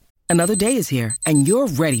 Another day is here and you're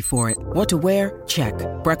ready for it. What to wear? Check.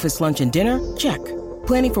 Breakfast, lunch, and dinner? Check.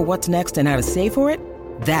 Planning for what's next and how to save for it?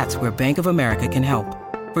 That's where Bank of America can help.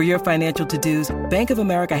 For your financial to-dos, Bank of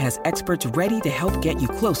America has experts ready to help get you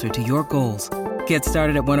closer to your goals. Get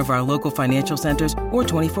started at one of our local financial centers or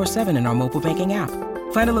 24/7 in our mobile banking app.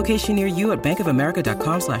 Find a location near you at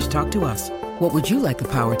bankofamerica.com/talktous. What would you like the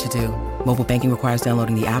power to do? Mobile banking requires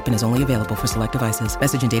downloading the app and is only available for select devices.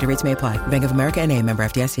 Message and data rates may apply. Bank of America N.A., member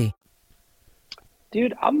FDIC.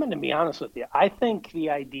 Dude, I'm going to be honest with you. I think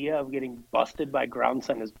the idea of getting busted by ground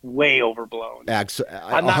scent is way overblown. I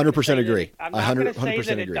 100% agree. I'm not going to say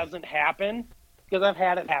that it doesn't happen, because I've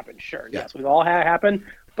had it happen. Sure, yes, we've all had it happen.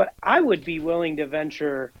 But I would be willing to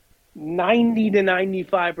venture 90 to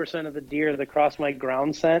 95% of the deer that cross my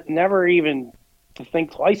ground scent, never even to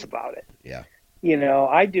think twice about it. Yeah.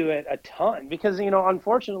 I do it a ton because,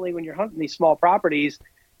 unfortunately, when you're hunting these small properties,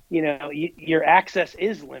 your access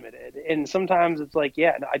is limited. And sometimes it's like,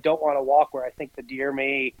 I don't want to walk where I think the deer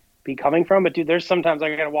may be coming from. But, dude, there's sometimes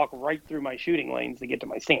I got to walk right through my shooting lanes to get to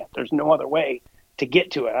my stand. There's no other way to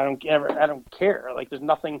get to it. I don't care. Like, there's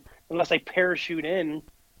nothing unless I parachute in,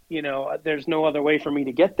 there's no other way for me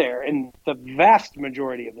to get there. And the vast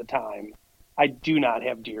majority of the time, I do not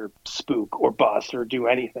have deer spook or bust or do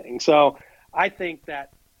anything. So I think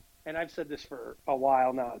that, and I've said this for a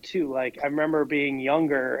while now too, like I remember being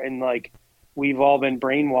younger and like we've all been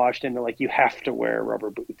brainwashed into like you have to wear rubber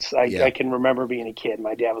boots. I can remember being a kid.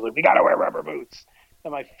 My dad was like, "We got to wear rubber boots."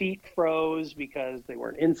 And my feet froze because they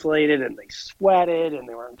weren't insulated and they sweated and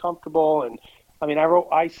they were uncomfortable. And I mean,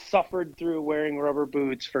 I suffered through wearing rubber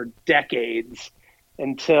boots for decades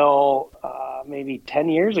until maybe 10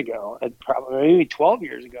 years ago, probably maybe 12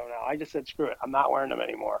 years ago now. I just said, screw it. I'm not wearing them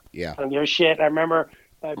anymore. Yeah. I don't give a shit. I remember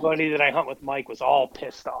my buddy that I hunt with, Mike, was all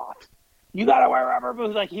pissed off. You got to wear rubber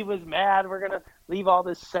boots. Like, he was mad. We're going to leave all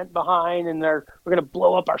this scent behind and we're going to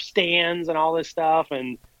blow up our stands and all this stuff.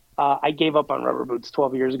 And I gave up on rubber boots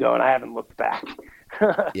 12 years ago and I haven't looked back.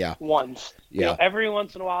 Yeah. Once. Yeah. Every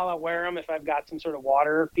once in a while I'll wear them if I've got some sort of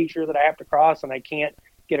water feature that I have to cross and I can't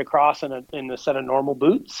get across in a set of normal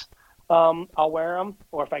boots. I'll wear them.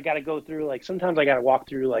 Or if I got to go through, like, sometimes I got to walk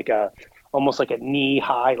through like almost like a knee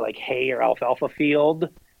high, like hay or alfalfa field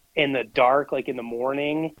in the dark, like in the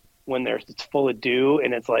morning when it's full of dew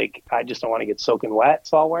and it's like, I just don't want to get soaking wet.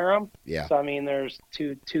 So I'll wear them. Yeah. So, I mean, there's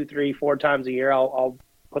 2, 3, 4 times a year I'll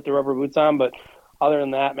put the rubber boots on, but other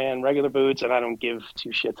than that, man, regular boots, and I don't give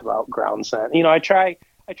two shits about ground scent. I try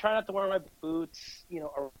not to wear my boots,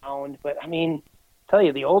 around, but I mean, tell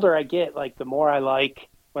you, the older I get, like the more I like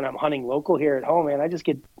when I'm hunting local here at home, man, I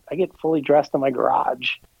get fully dressed in my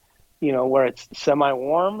garage, where it's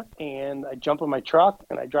semi-warm, and I jump in my truck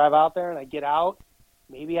and I drive out there and I get out.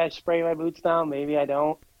 Maybe I spray my boots down, maybe I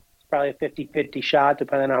don't. It's probably a 50-50 shot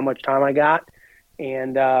depending on how much time I got.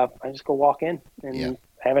 And I just go walk in and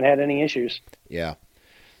haven't had any issues. Yeah.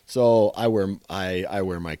 So I wear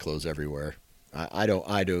my clothes everywhere. I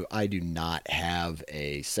do not have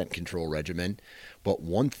a scent control regimen, but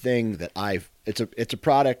one thing that it's a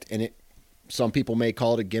product, and some people may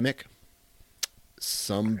call it a gimmick.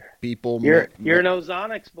 Some people you're an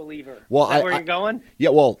Ozonics believer. Well, is that where you're going? Yeah.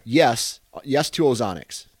 Well, yes to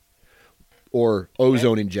Ozonics, or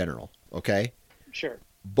ozone in general. Okay. Sure.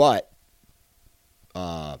 But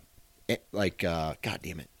God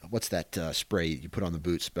damn it, what's that spray you put on the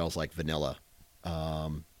boot? Smells like vanilla.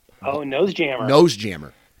 Nose jammer. Nose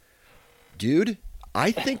jammer, dude.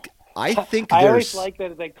 I think I always like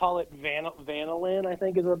that they call it vanillin. I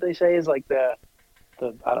think is what they say is like the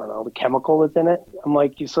I don't know, the chemical that's in it. I'm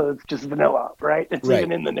like, so it's just vanilla, right? It's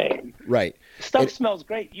even in the name. Right. Stuff smells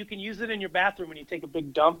great. You can use it in your bathroom when you take a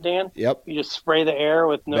big dump, Dan. Yep. You just spray the air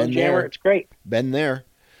with nose jammer. It's great. Been there.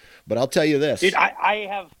 But I'll tell you this. Dude,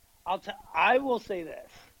 I will say this,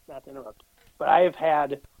 not to interrupt, but I have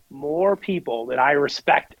had more people that I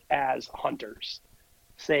respect as hunters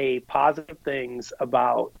say positive things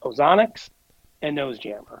about Ozonics and Nose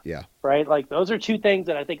Jammer. Yeah. Right? Like, those are two things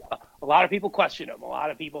that I think a lot of people question them. A lot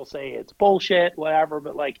of people say it's bullshit, whatever.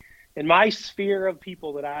 But, like, in my sphere of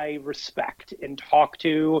people that I respect and talk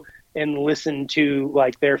to and listen to,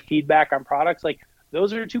 like, their feedback on products, like,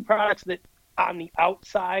 those are two products that on the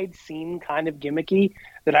outside seem kind of gimmicky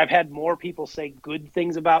that I've had more people say good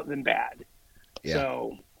things about than bad. Yeah.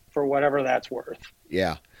 So, for whatever that's worth.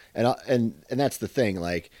 Yeah. And that's the thing,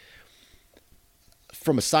 like,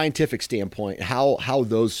 from a scientific standpoint, how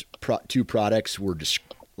those two products were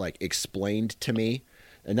explained to me,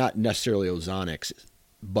 and not necessarily Ozonics,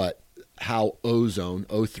 but how ozone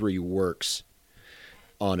O3 works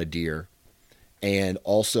on a deer, and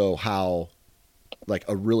also how like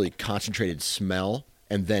a really concentrated smell,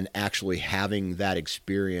 and then actually having that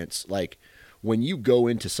experience, like when you go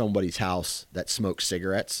into somebody's house that smokes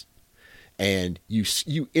cigarettes, and you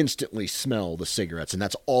instantly smell the cigarettes, and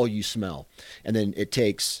that's all you smell. And then it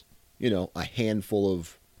takes, a handful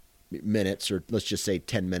of minutes, or let's just say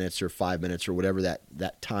 10 minutes or 5 minutes or whatever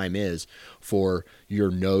that time is, for your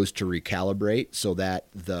nose to recalibrate so that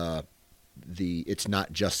it's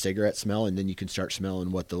not just cigarette smell, and then you can start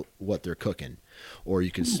smelling what they're cooking, or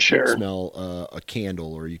you can Sure. smell a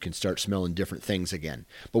candle, or you can start smelling different things again.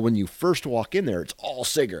 But when you first walk in there, it's all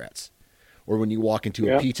cigarettes. Or when you walk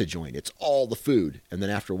into a pizza joint, it's all the food. And then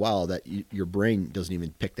after a while, your brain doesn't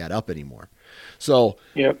even pick that up anymore. So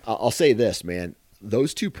I'll say this, man,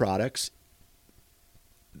 those two products,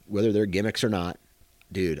 whether they're gimmicks or not,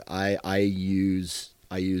 dude, I use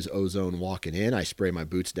Ozone walking in. I spray my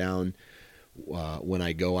boots down when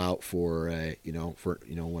I go out for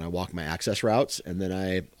when I walk my access routes, and then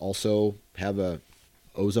I also have a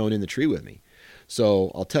Ozone in the tree with me.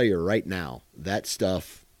 So I'll tell you right now, that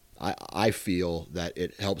stuff, I feel that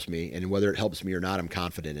it helps me, and whether it helps me or not, I'm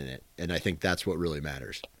confident in it, and I think that's what really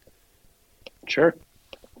matters. Sure.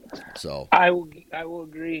 So I will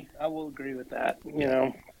agree. I will agree with that. You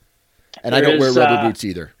know, and I don't wear rubber boots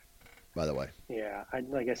either, by the way. Yeah,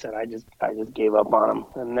 like I said, I just gave up on them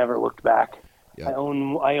and never looked back. Yep. I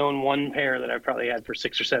own one pair that I've probably had for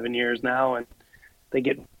 6 or 7 years now, and they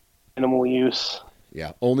get minimal use.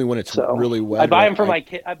 Yeah, only when it's really wet. I buy them for my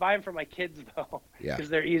kid. I buy them for my kids though, yeah, because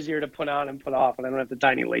they're easier to put on and put off, and I don't have the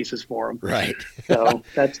tiny laces for them. Right. So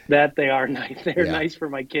they are nice. They're nice for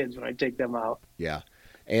my kids when I take them out. Yeah,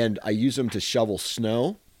 and I use them to shovel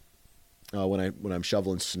snow when I'm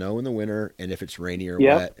shoveling snow in the winter, and if it's rainy or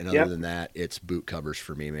wet. And other than that, it's boot covers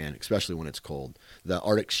for me, man. Especially when it's cold. The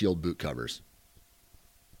Arctic Shield boot covers.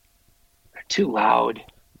 They're too loud.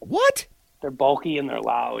 What? They're bulky and they're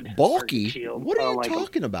loud. Bulky? What are you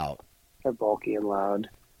talking about? They're bulky and loud.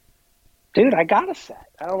 Dude, I got a set.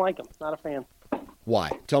 I don't like them. Not a fan. Why?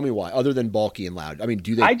 Tell me why. Other than bulky and loud. I mean,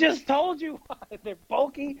 do they? I just told you why. They're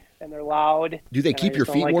bulky and they're loud. Do they keep your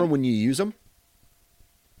feet warm when you use them?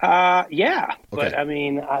 Yeah. Okay. But I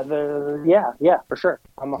mean, yeah, for sure.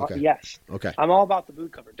 Yes. Okay. I'm all about the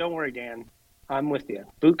boot cover. Don't worry, Dan. I'm with you.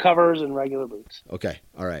 Boot covers and regular boots. Okay.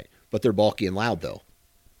 All right. But they're bulky and loud though.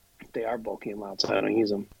 They are bulky and loud, so I don't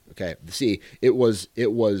use them. Okay. See, it was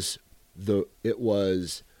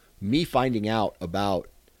me finding out about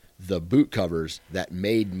the boot covers that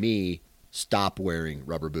made me stop wearing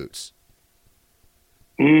rubber boots.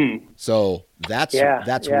 So that's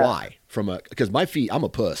why because my feet, I'm a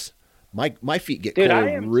puss. My feet get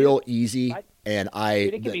cold real easy, and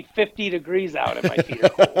it can be 50 degrees out and my feet are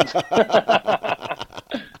cold.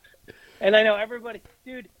 And I know everybody,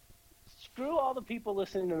 dude. Screw all the people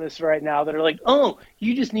listening to this right now that are like, oh,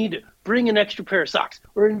 you just need to bring an extra pair of socks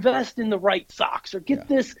or invest in the right socks or get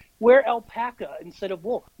this, wear alpaca instead of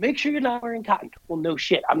wool. Make sure you're not wearing cotton. Well, no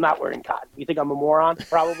shit, I'm not wearing cotton. You think I'm a moron?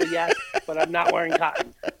 Probably yes, but I'm not wearing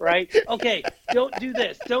cotton, right? Okay, don't do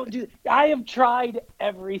this. I have tried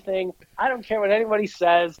everything. I don't care what anybody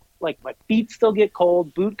says. Like, my feet still get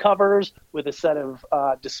cold. Boot covers with a set of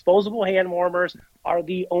disposable hand warmers are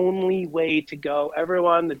the only way to go.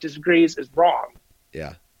 Everyone that disagrees is wrong.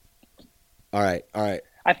 Yeah. All right.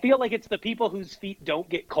 I feel like it's the people whose feet don't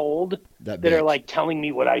get cold that are like telling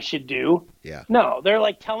me what I should do. Yeah. No, they're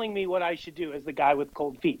like telling me what I should do as the guy with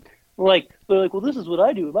cold feet. They're like, well, this is what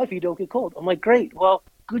I do. My feet don't get cold. I'm like, great. Well,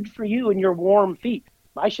 good for you and your warm feet.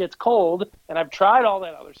 My shit's cold, and I've tried all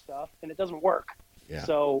that other stuff, and it doesn't work. Yeah.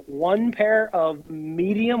 So one pair of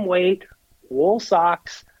medium weight wool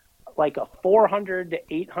socks, like a 400 to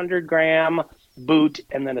 800 gram boot,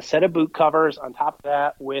 and then a set of boot covers on top of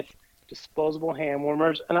that with disposable hand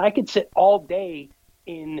warmers. And I could sit all day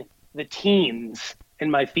in the teens and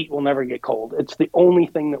my feet will never get cold. It's the only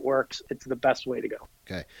thing that works. It's the best way to go.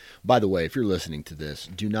 Okay. By the way, if you're listening to this,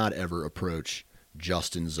 do not ever approach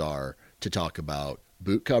Justin Czar to talk about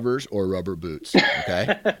boot covers or rubber boots.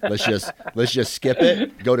 Okay. let's just skip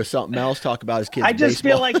it. Go to something else. Talk about his kids. I just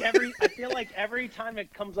baseball. I feel like every time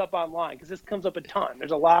it comes up online, because this comes up a ton.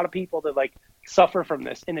 There's a lot of people that like suffer from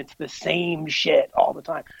this, and it's the same shit all the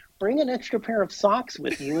time. Bring an extra pair of socks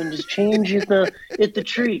with you and just change the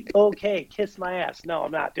tree. Okay, kiss my ass. No,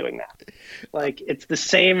 I'm not doing that. Like, it's the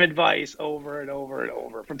same advice over and over and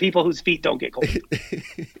over from people whose feet don't get cold.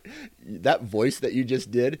 That voice that you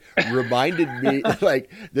just did reminded me,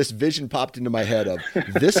 like, this vision popped into my head of,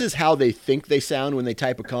 this is how they think they sound when they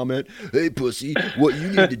type a comment. Hey, pussy, what you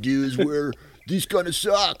need to do is wear these kind of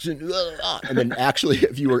socks. And then actually,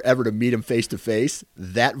 if you were ever to meet them face to face,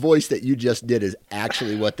 that voice that you just did is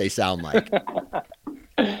actually what they sound like.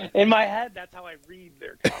 In my head, that's how I read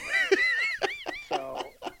their comments. So,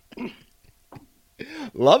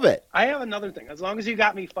 love it. I have another thing. As long as you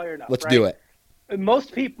got me fired up, let's do it.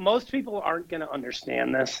 Most people aren't going to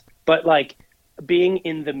understand this, but like being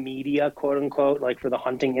in the media, quote unquote, like for the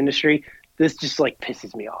hunting industry, this just like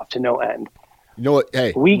pisses me off to no end. You know what?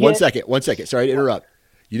 Hey, one second. Sorry to interrupt.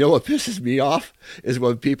 You know what pisses me off is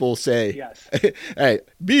when people say, Yes. hey,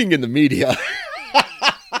 being in the media.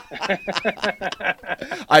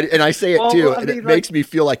 I say it too, and it makes me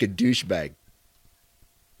feel like a douchebag.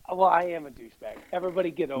 Well, I am a douchebag. Everybody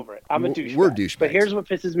get over it. I'm a douchebag. We're douchebags. But here's what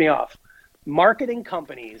pisses me off. Marketing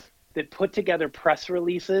companies that put together press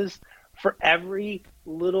releases for every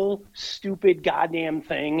little stupid goddamn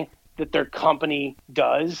thing that their company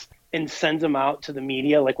does and sends them out to the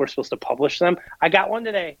media like we're supposed to publish them. I got one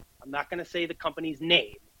today. I'm not going to say the company's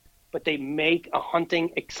name, but they make a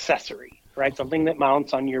hunting accessory, right? Something that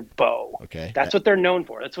mounts on your bow. Okay. That's what they're known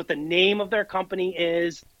for. That's what the name of their company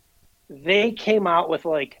is. They came out with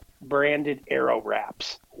like branded arrow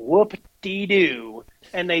wraps. Whoop-dee-doo.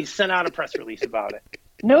 And they sent out a press release about it.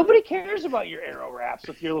 Nobody cares about your arrow wraps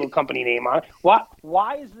with your little company name on it.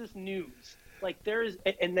 Why is this news? Like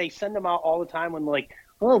and they send them out all the time when like,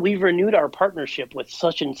 oh, we've renewed our partnership with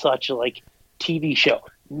such and such like TV show.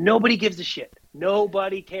 Nobody gives a shit.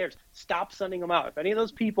 Nobody cares. Stop sending them out. If any of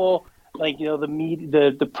those people, like, you know,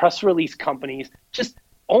 the press release companies, just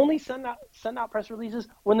only send out press releases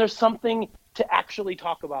when there's something to actually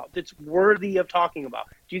talk about that's worthy of talking about.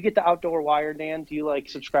 Do you get the Outdoor Wire, Dan? Do you like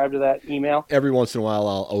subscribe to that email? Every once in a while,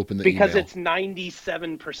 I'll open the because email. It's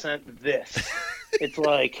 97% this. It's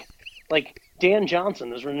like Dan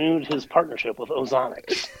Johnson has renewed his partnership with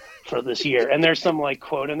Ozonics for this year, and there's some like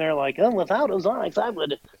quote in there like, "Oh, without Ozonics, I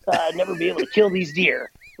would never be able to kill these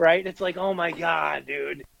deer." Right? It's like, oh my god,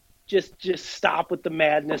 dude. Just stop with the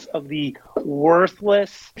madness of the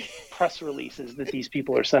worthless press releases that these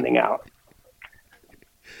people are sending out.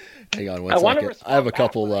 Hang on one second. I have a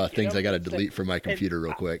couple things I got to delete from my computer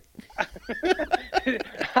real quick.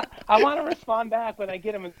 I want to respond back when I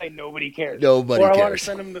get them and say nobody cares. Nobody cares.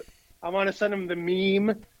 I want to send them the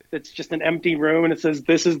meme that's just an empty room and it says,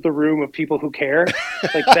 "This is the room of people who care."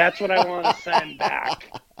 Like, that's what I want to send back.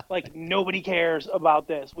 Like, nobody cares about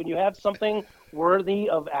this. When you have something worthy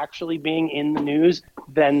of actually being in the news,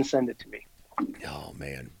 then send it to me. Oh,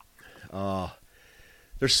 man.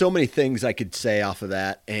 There's so many things I could say off of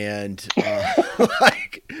that, and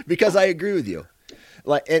because I agree with you.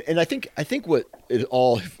 Like, and I think what it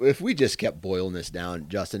all, if we just kept boiling this down,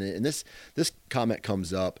 Justin, and this comment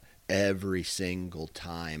comes up every single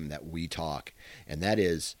time that we talk, and that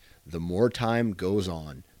is, the more time goes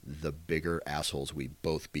on, the bigger assholes we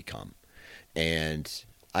both become. And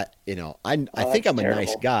I think I'm a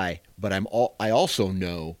nice guy, but I also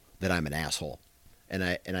know that I'm an asshole. And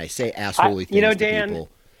I say assholey things to Dan, people.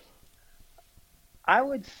 I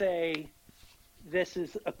would say this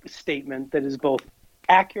is a statement that is both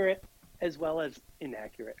accurate as well as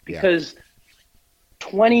inaccurate, because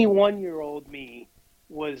 21-year-old me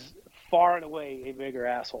was far and away a bigger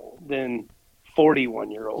asshole than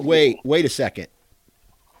 41-year-old me. Wait a second.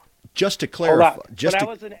 Just to clarify,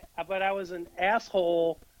 but I was an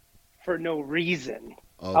asshole for no reason.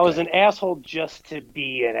 Okay. I was an asshole just to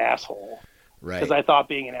be an asshole. Right. Because I thought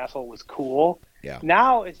being an asshole was cool. Yeah.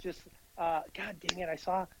 Now it's just, God dang it!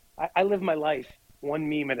 I live my life one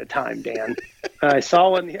meme at a time, Dan. I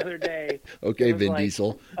saw one the other day. Okay, Vin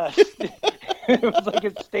Diesel. It was like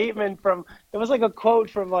a statement it was like a quote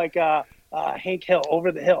from like Hank Hill,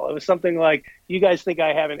 Over the Hill. It was something like, "You guys think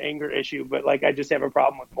I have an anger issue, but like I just have a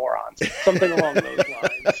problem with morons." Something along those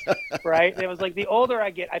lines, right? And it was like, the older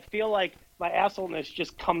I get, I feel like my assholeness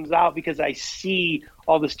just comes out because I see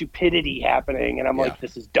all the stupidity happening, and I'm like,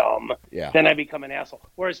 this is dumb. Yeah. Then I become an asshole.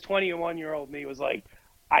 Whereas 21-year-old me was like,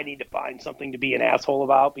 I need to find something to be an asshole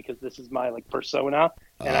about because this is my like persona,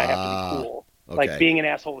 and I have to be cool. Okay. Like, being an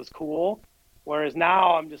asshole is cool. Whereas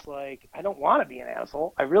now I'm just like, I don't want to be an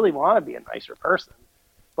asshole. I really want to be a nicer person.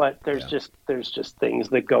 But there's just things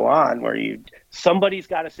that go on where somebody's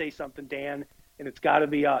got to say something, Dan, and it's got to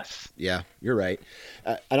be us. Yeah, you're right.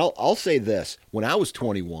 And I'll say this: when I was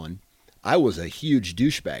 21, I was a huge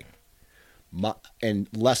douchebag, and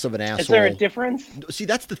less of an asshole. Is there a difference? See,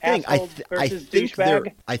 that's the thing. I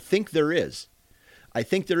think there is. I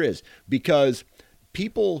think there is, because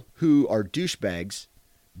people who are douchebags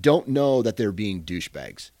don't know that they're being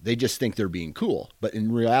douchebags. They just think they're being cool. But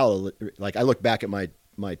in reality, like, I look back at my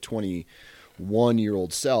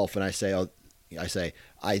 21-year-old self and I say,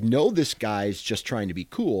 I know this guy's just trying to be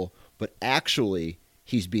cool, but actually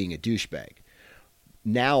he's being a douchebag.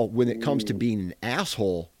 Now, when it comes to being an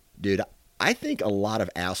asshole, dude, I think a lot of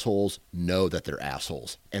assholes know that they're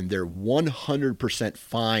assholes, and they're 100%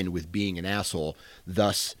 fine with being an asshole,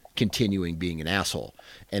 thus continuing being an asshole.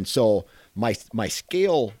 And so my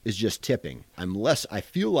scale is just tipping. I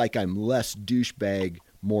feel like I'm less douchebag,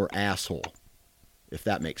 more asshole, if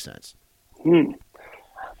that makes sense.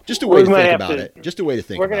 Just a way We to might think have about to- it. Just a way to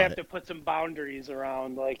think We're gonna about have it. to put some boundaries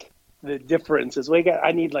around like the differences.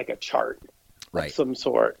 I need like a chart Right. of some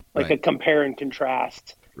sort, like Right. a compare and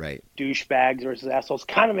contrast. Right. Douchebags versus assholes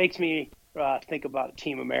kind of makes me think about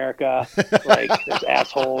Team America. Like there's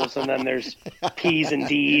assholes, and then there's P's and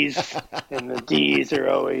D's, and the D's are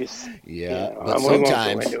always Yeah. But we won't go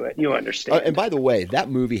sometimes. into it. You understand? And by the way, that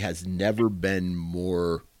movie has never been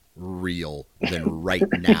more real than right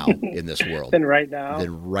now in this world. Then right now,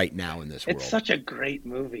 Than right now in this world. it's such a great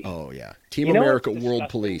movie. Oh yeah, Team You know America what's World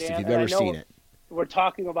disgusting, Police. Dan? If you've And I ever know seen it, We're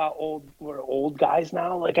talking about we're old guys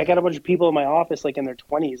now. Like I got a bunch of people in my office, like in their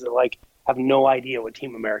 20s, that like have no idea what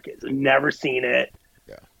Team America is. I've never seen it.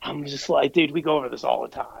 Yeah. I'm just like, dude, we go over this all the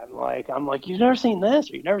time. Like, I'm like, you've never seen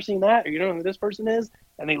this, or you've never seen that, or you don't know who this person is,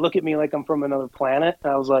 and they look at me like I'm from another planet.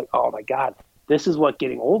 And I was like, oh my god, this is what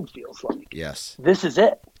getting old feels like. yes, This is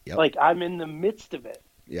it. Yep. Like I'm in the midst of it.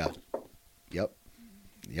 yeah, yep,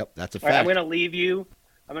 that's a All right, fact. I'm gonna leave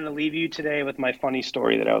you today with my funny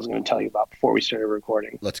story that I was going to tell you about before we started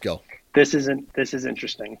recording. Let's go. This is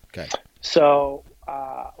interesting. Okay. So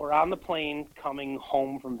we're on the plane coming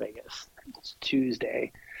home from Vegas. It's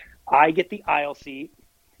Tuesday. I get the aisle seat.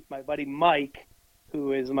 My buddy Mike,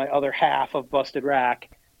 who is my other half of Busted Rack,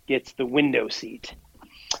 gets the window seat.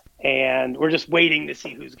 And we're just waiting to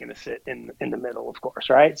see who's going to sit in the middle, of course,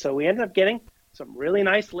 right? So we ended up getting some really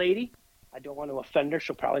nice lady. I don't want to offend her.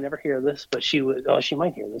 She'll probably never hear this, but she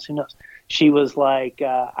might hear this. Who knows? She was like,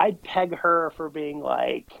 I'd peg her for being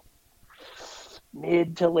like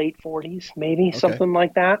mid to late 40s, maybe something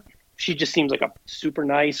like that. She just seems like a super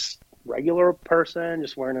nice, regular person,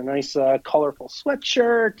 just wearing a nice, colorful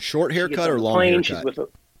sweatshirt. Short She gets haircut on or the long plane, haircut? She's with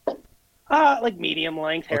like medium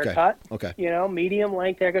length haircut. Okay. Medium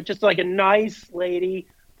length haircut, just like a nice lady.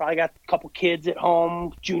 Probably got a couple kids at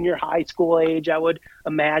home, junior high school age, I would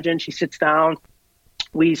imagine. She sits down.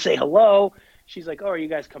 We say hello. She's like, oh, are you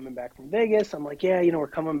guys coming back from Vegas? I'm like, yeah, we're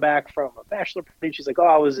coming back from a bachelor party. She's like, oh,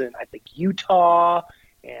 I was in, I think, Utah.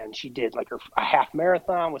 And she did like a half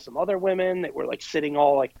marathon with some other women that were like sitting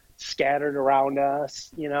all like scattered around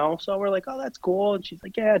us, So we're like, oh, that's cool. And she's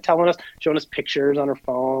like, yeah, showing us pictures on her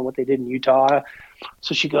phone, what they did in Utah.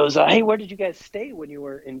 So she goes, hey, where did you guys stay when you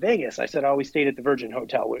were in Vegas? I said, oh, we stayed at the Virgin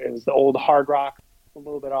Hotel. It was the old Hard Rock, a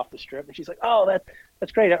little bit off the strip. And she's like, oh,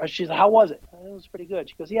 that's great. She's like, how was it? It was pretty good.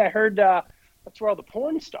 She goes, yeah, I heard that's where all the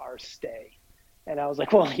porn stars stay. And I was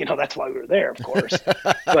like, well, that's why we were there, of course.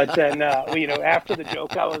 But then, after the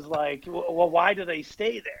joke, I was like, well, why do they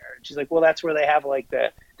stay there? And she's like, well, that's where they have like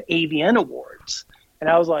the AVN Awards. And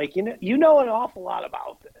I was like, you know an awful lot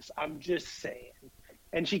about this. I'm just saying.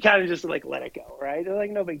 And she kind of just like let it go, right? They're like,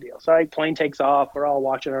 no big deal. So plane takes off. We're all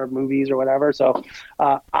watching our movies or whatever. So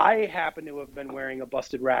I happen to have been wearing a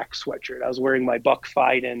Busted Rack sweatshirt. I was wearing my Buck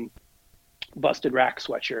Fight and Busted Rack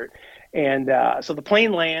sweatshirt. And so the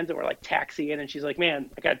plane lands and we're like taxiing. And she's like, man,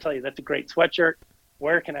 I got to tell you, that's a great sweatshirt.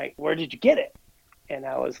 Where did you get it? And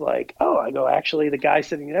I was like, actually, the guy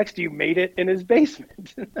sitting next to you made it in his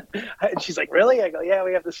basement. And she's like, really? I go, yeah,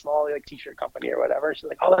 we have this small like t-shirt company or whatever. She's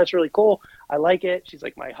like, oh, that's really cool. I like it. She's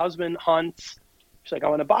like, my husband hunts. She's like, I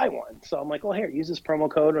want to buy one. So I'm like, well, here, use this promo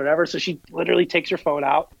code or whatever. So she literally takes her phone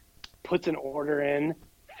out, puts an order in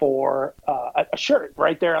for a shirt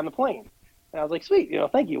right there on the plane. And I was like, sweet,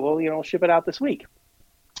 thank you. We'll ship it out this week.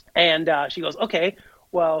 And she goes, okay,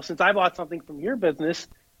 well, since I bought something from your business,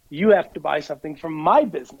 you have to buy something from my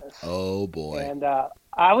business. Oh, boy. And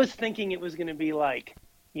I was thinking it was going to be like,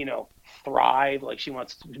 Thrive. Like she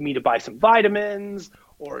wants me to buy some vitamins,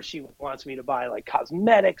 or she wants me to buy like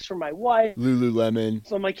cosmetics for my wife. Lululemon.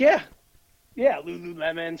 So I'm like, yeah,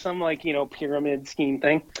 Lululemon, some like, pyramid scheme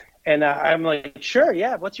thing. And I'm like, sure,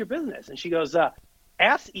 yeah, what's your business? And she goes,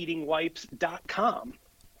 asseatingwipes.com.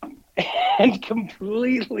 And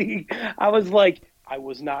completely, I was like, I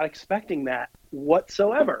was not expecting that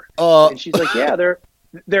whatsoever. And she's like, yeah,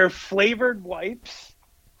 they're flavored wipes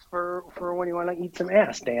for when you want to eat some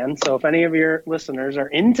ass, Dan. So if any of your listeners are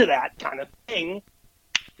into that kind of thing,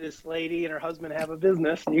 this lady and her husband have a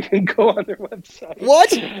business, and you can go on their website.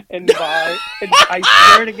 What? And buy. And I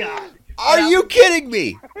swear to God. Are you kidding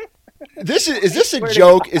me? Is this a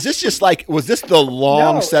joke? Is this just like, was this the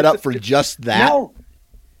long setup for just that?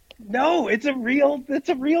 No, it's a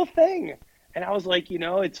real thing. And I was like,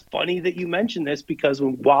 it's funny that you mentioned this because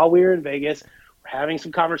while we were in Vegas, we're having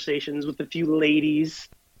some conversations with a few ladies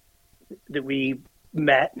that we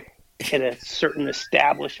met at a certain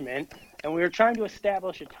establishment. And we were trying to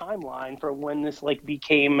establish a timeline for when this like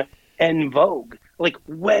became en vogue. Like,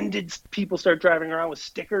 when did people start driving around with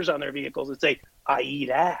stickers on their vehicles that say, I eat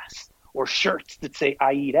ass? Or shirts that say,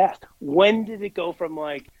 I eat ass? When did it go from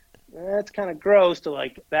like, that's kind of gross to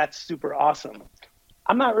like, that's super awesome.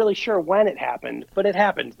 I'm not really sure when it happened, but it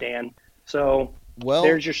happened, Dan. So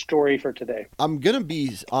there's your story for today. I'm going to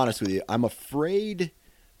be honest with you. I'm afraid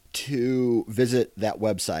to visit that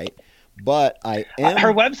website, but I am.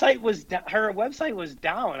 Her website was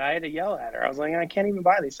down. I had to yell at her. I was like, I can't even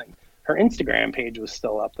buy these things. Her Instagram page was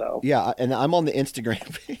still up though. Yeah, and I'm on the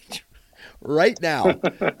Instagram page right now.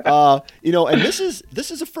 And this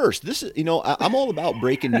is a first. This is, I'm all about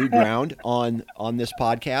breaking new ground on this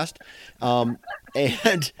podcast. I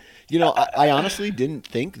honestly didn't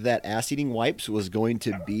think that ass-eating wipes was going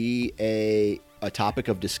to be a topic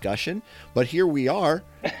of discussion, but here we are.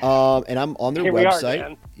 And I'm on their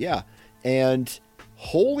website. Yeah. And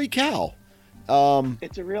holy cow.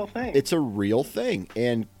 It's a real thing. It's a real thing.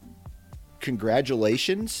 And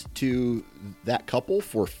congratulations to that couple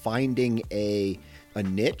for finding a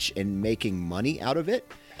niche and making money out of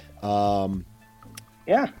it.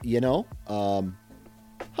 Yeah.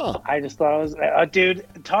 I just thought it was, dude,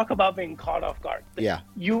 talk about being caught off guard. Yeah.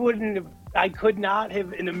 I could not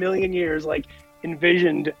have in a million years, like,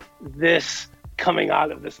 envisioned this coming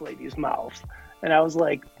out of this lady's mouth. And I was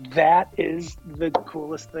like, that is the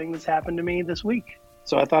coolest thing that's happened to me this week.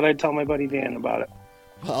 So I thought I'd tell my buddy Dan about it.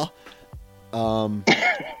 Well,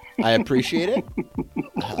 I appreciate it.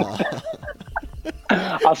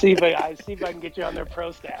 I'll see if I can get you on their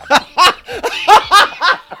pro staff.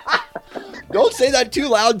 Don't say that too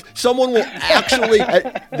loud. Someone will actually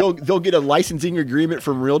they'll get a licensing agreement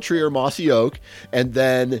from Realtree or Mossy Oak, and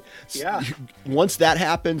then once that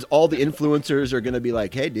happens, all the influencers are going to be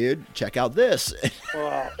like, "Hey, dude, check out this."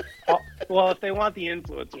 Well, if they want the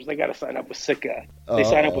influencers, they got to sign up with Sitka. They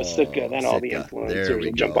sign up with Sitka, then all the influencers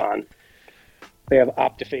will jump on. They have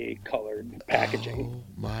Optifade colored packaging. Oh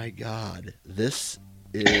my God, this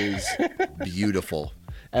is beautiful,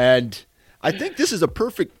 and I think this is a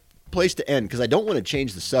perfect place to end because I don't want to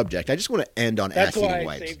change the subject. I just want to end on ass-eating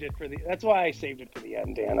wipes. That's why I saved it for the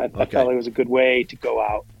end, Dan. I felt it was a good way to go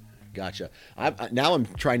out. Gotcha. Now I'm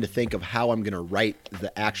trying to think of how I'm going to write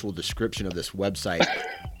the actual description of this website.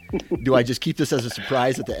 Do I just keep this as a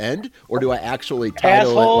surprise at the end, or do I actually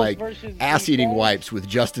title it like "Ass-Eating Wipes with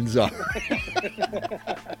Justin Czar"?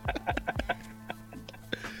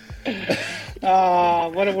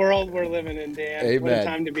 What a world we're living in, Dan. Amen. What a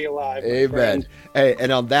time to be alive. Amen. Hey,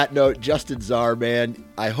 and on that note, Justin Czar, man,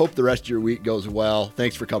 I hope the rest of your week goes well.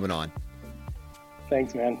 Thanks for coming on.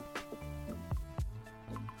 Thanks, man.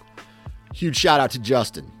 Huge shout out to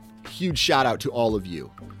Justin. Huge shout out to all of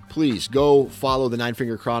you. Please go follow the Nine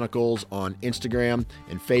Finger Chronicles on Instagram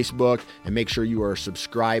and Facebook, and make sure you are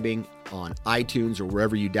subscribing on iTunes or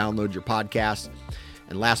wherever you download your podcasts.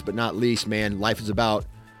 And last but not least, man, life is about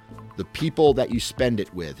the people that you spend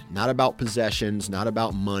it with, not about possessions, not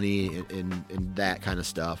about money and that kind of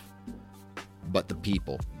stuff, but the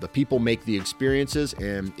people. The people make the experiences,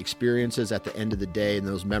 and experiences at the end of the day, and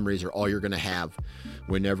those memories are all you're going to have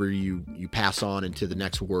whenever you pass on into the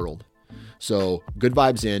next world. So good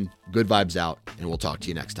vibes in, good vibes out, and we'll talk to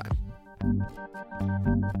you next time.